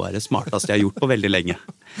er noe av det smarteste jeg har gjort på veldig lenge.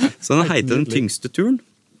 Så den heter Den tyngste turen,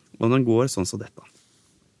 og den går sånn som dette.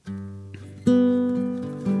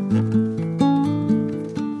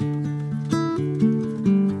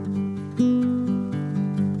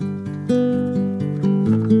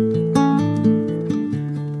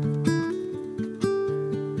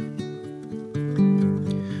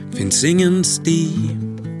 Finns ingen sti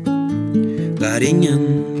der ingen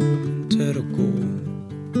tør å gå,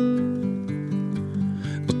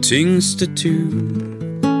 tyngste tur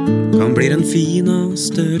kan bli den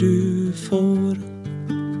finaste du får.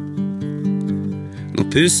 Når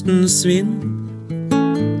pusten svinn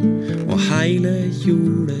og hele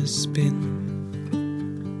jordet spinn,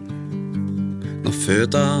 når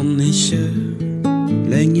føttene ikke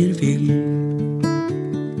lenger vil,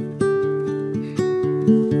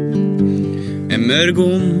 er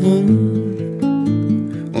mørgon vond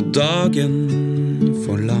og dagen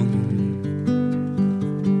for lang.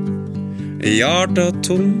 Hjarta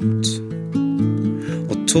tomt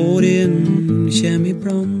og tåren kjem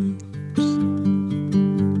iblant,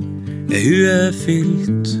 huet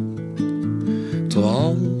fylt av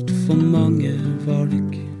alt for mange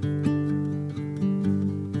valg.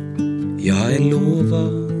 Ja, jeg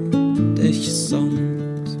lover, det er ikke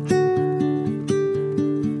sant.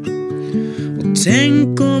 Og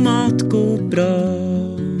tenk om alt går bra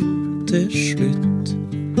til slutt,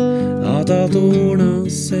 at alt ordner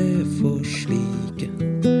seg for slike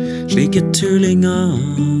tullinger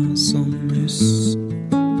som oss.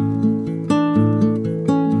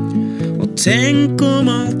 Og tenk om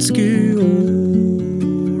alt skulle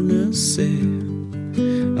ordne seg,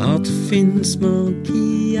 at det finnes magi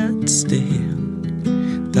et sted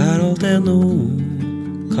der alt nå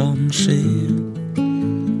kan skje.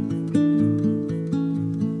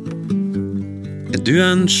 Er du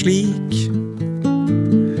en slik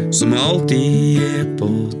som alltid er på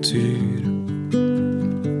tur?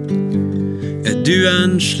 Er du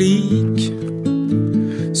en slik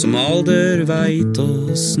som aldri vet å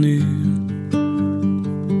snu?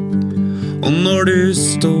 Og når du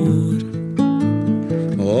står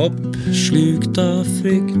oppslukt av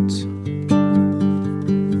frykt,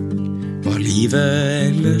 hva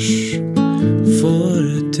livet ellers for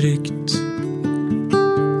trygt.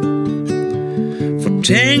 For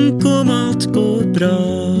tenk om alt går bra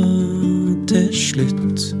til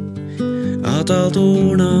slutt, at alt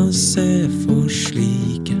ordner seg for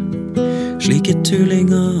slike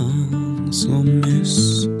tullinger som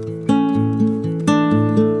mus.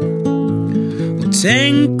 Og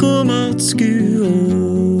tenk om alt skulle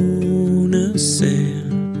ordne seg,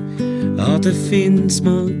 at det finnes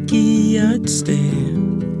magi et sted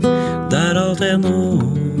der alt ennå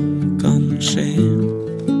kan skje.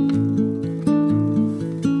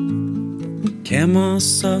 Hvem har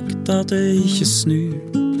sagt at det ikke snur?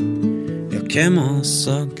 Ja, hvem har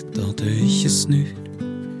sagt at det ikke snur?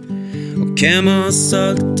 Og hvem har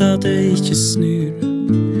sagt at det ikke snur?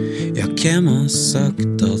 Ja, hvem har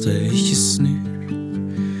sagt at det ikke snur?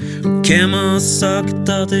 Og hvem har sagt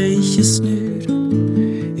at det ikke snur?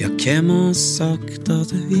 Ja, hvem har sagt at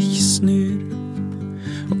det ikke snur?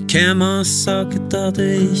 Og hvem har sagt at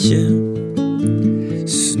det ikke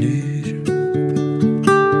snur?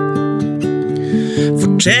 For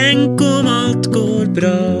tenk om alt går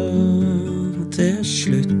bra til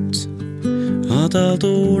slutt, at alt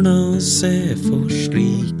ordner seg for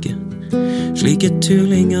slike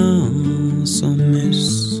tullinger som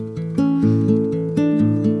mus.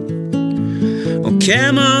 Og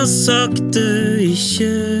hvem har sagt det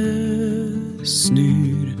ikke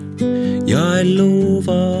snur? Ja, jeg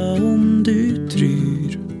lover om du tror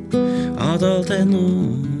at alt ennå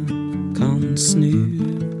kan snu.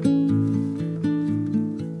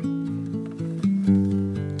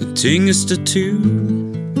 Tyngste tur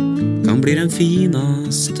kan bli den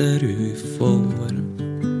fineste du får.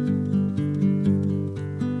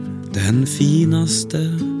 Den fineste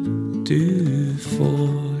du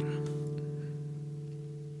får.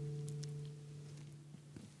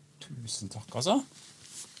 Tusen takk, altså.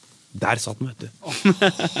 Der satt den, vet du.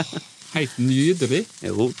 Helt nydelig.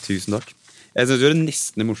 Jo, tusen takk. Jeg synes det er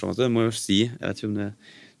nesten det morsomste, det må jeg jo si. Jeg vet ikke om det...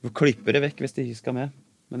 Du klipper det vekk hvis det ikke skal med,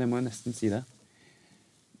 men jeg må jo nesten si det.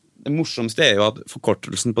 Det morsomste er jo at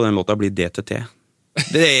forkortelsen på den låta blir DTT.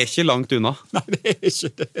 Det er ikke langt unna. Nei, det er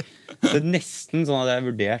ikke det. Det er nesten sånn at jeg har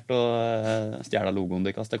vurdert å stjæle logoen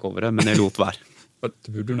de kastet coveret, men jeg lot være.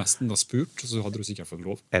 Du burde jo nesten ha spurt, så hadde du sikkert fått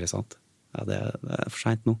lov. Er det sant? Ja, det er for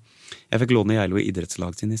sent nå. Jeg fikk låne Geilo i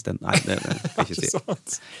idrettslag sin i stedet. Nei, det kan jeg ikke si.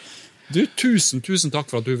 Sant. Du, tusen takk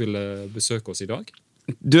for at du ville besøke oss i dag.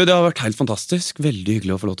 Du, det har vært helt fantastisk. Veldig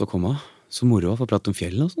hyggelig å få lov til å komme. Så moro å få prate om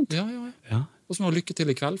fjell og sånt. Ja. Og så må du lykke til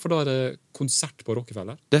i kveld, for da er det konsert på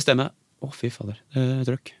Rockefeller. Det stemmer. Fy fader. Det er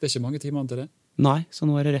trøkk. Det er ikke mange timene til det. Nei, så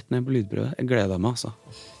nå er det rett ned på lydbrødet. Jeg gleder meg, altså.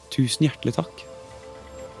 Tusen hjertelig takk.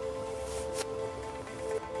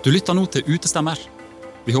 Du lytter nå til Utestemmer.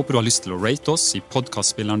 Vi håper du har lyst til å rate oss i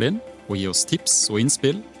podcastspilleren din, og gi oss tips og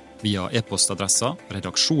innspill via e-postadressa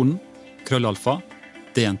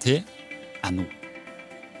redaksjonen@dnt.no.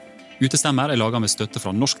 Utestemmer er laget med støtte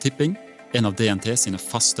fra Norsk Tipping, en av DNT sine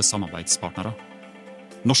faste samarbeidspartnere.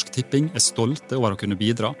 Norsk Tipping er stolte over å kunne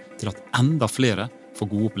bidra til at enda flere får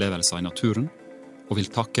gode opplevelser i naturen, og vil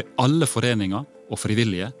takke alle foreninger og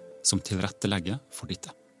frivillige som tilrettelegger for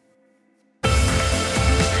dette.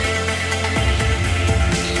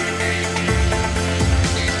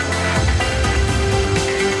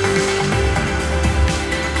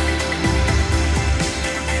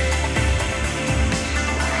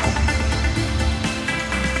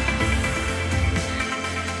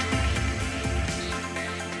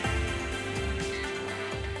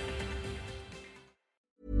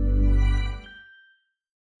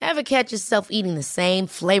 Ever catch yourself eating the same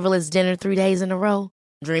flavorless dinner 3 days in a row?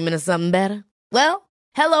 Dreaming of something better? Well,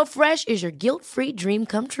 HelloFresh is your guilt-free dream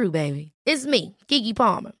come true, baby. It's me, Keke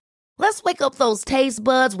Palmer. Let's wake up those taste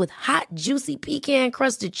buds with hot, juicy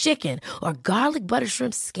pecan-crusted chicken or garlic butter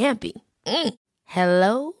shrimp scampi.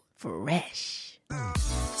 Hello Fresh.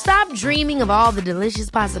 Stop dreaming of all the delicious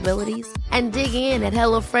possibilities and dig in at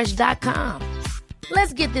HelloFresh.com.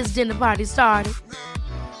 Let's get this dinner party started.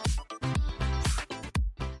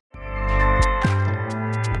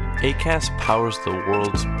 Acast powers the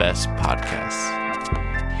world's best podcasts.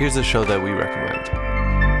 Here's a show that we recommend.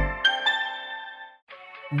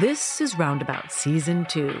 This is Roundabout Season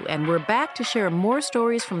 2, and we're back to share more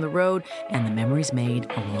stories from the road and the memories made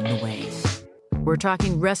along the way. We're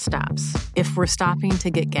talking rest stops, if we're stopping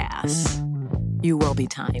to get gas. You will be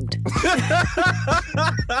timed.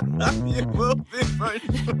 You will be for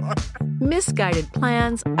sure. Misguided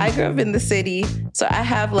plans. I grew up in the city, so I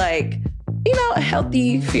have a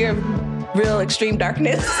healthy fear of real extreme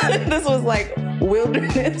darkness. This was like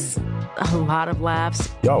wilderness. a lot of laughs,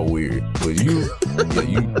 Y'all weird, but you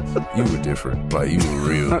were different. Like, you were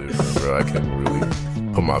real different, bro. I can't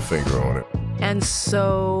really put my finger on it. and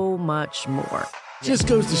so much more. Just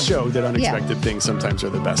goes to show that unexpected things sometimes are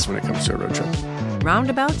the best when it comes to a road trip.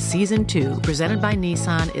 Roundabout Season 2, presented by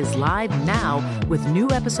Nissan, is live now with new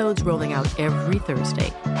episodes rolling out every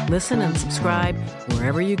Thursday. Listen and subscribe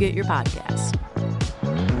wherever you get your podcasts.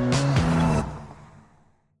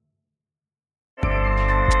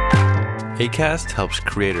 Acast helps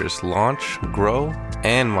creators launch, grow,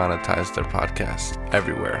 and monetize their podcasts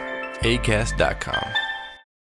everywhere. Acast.com.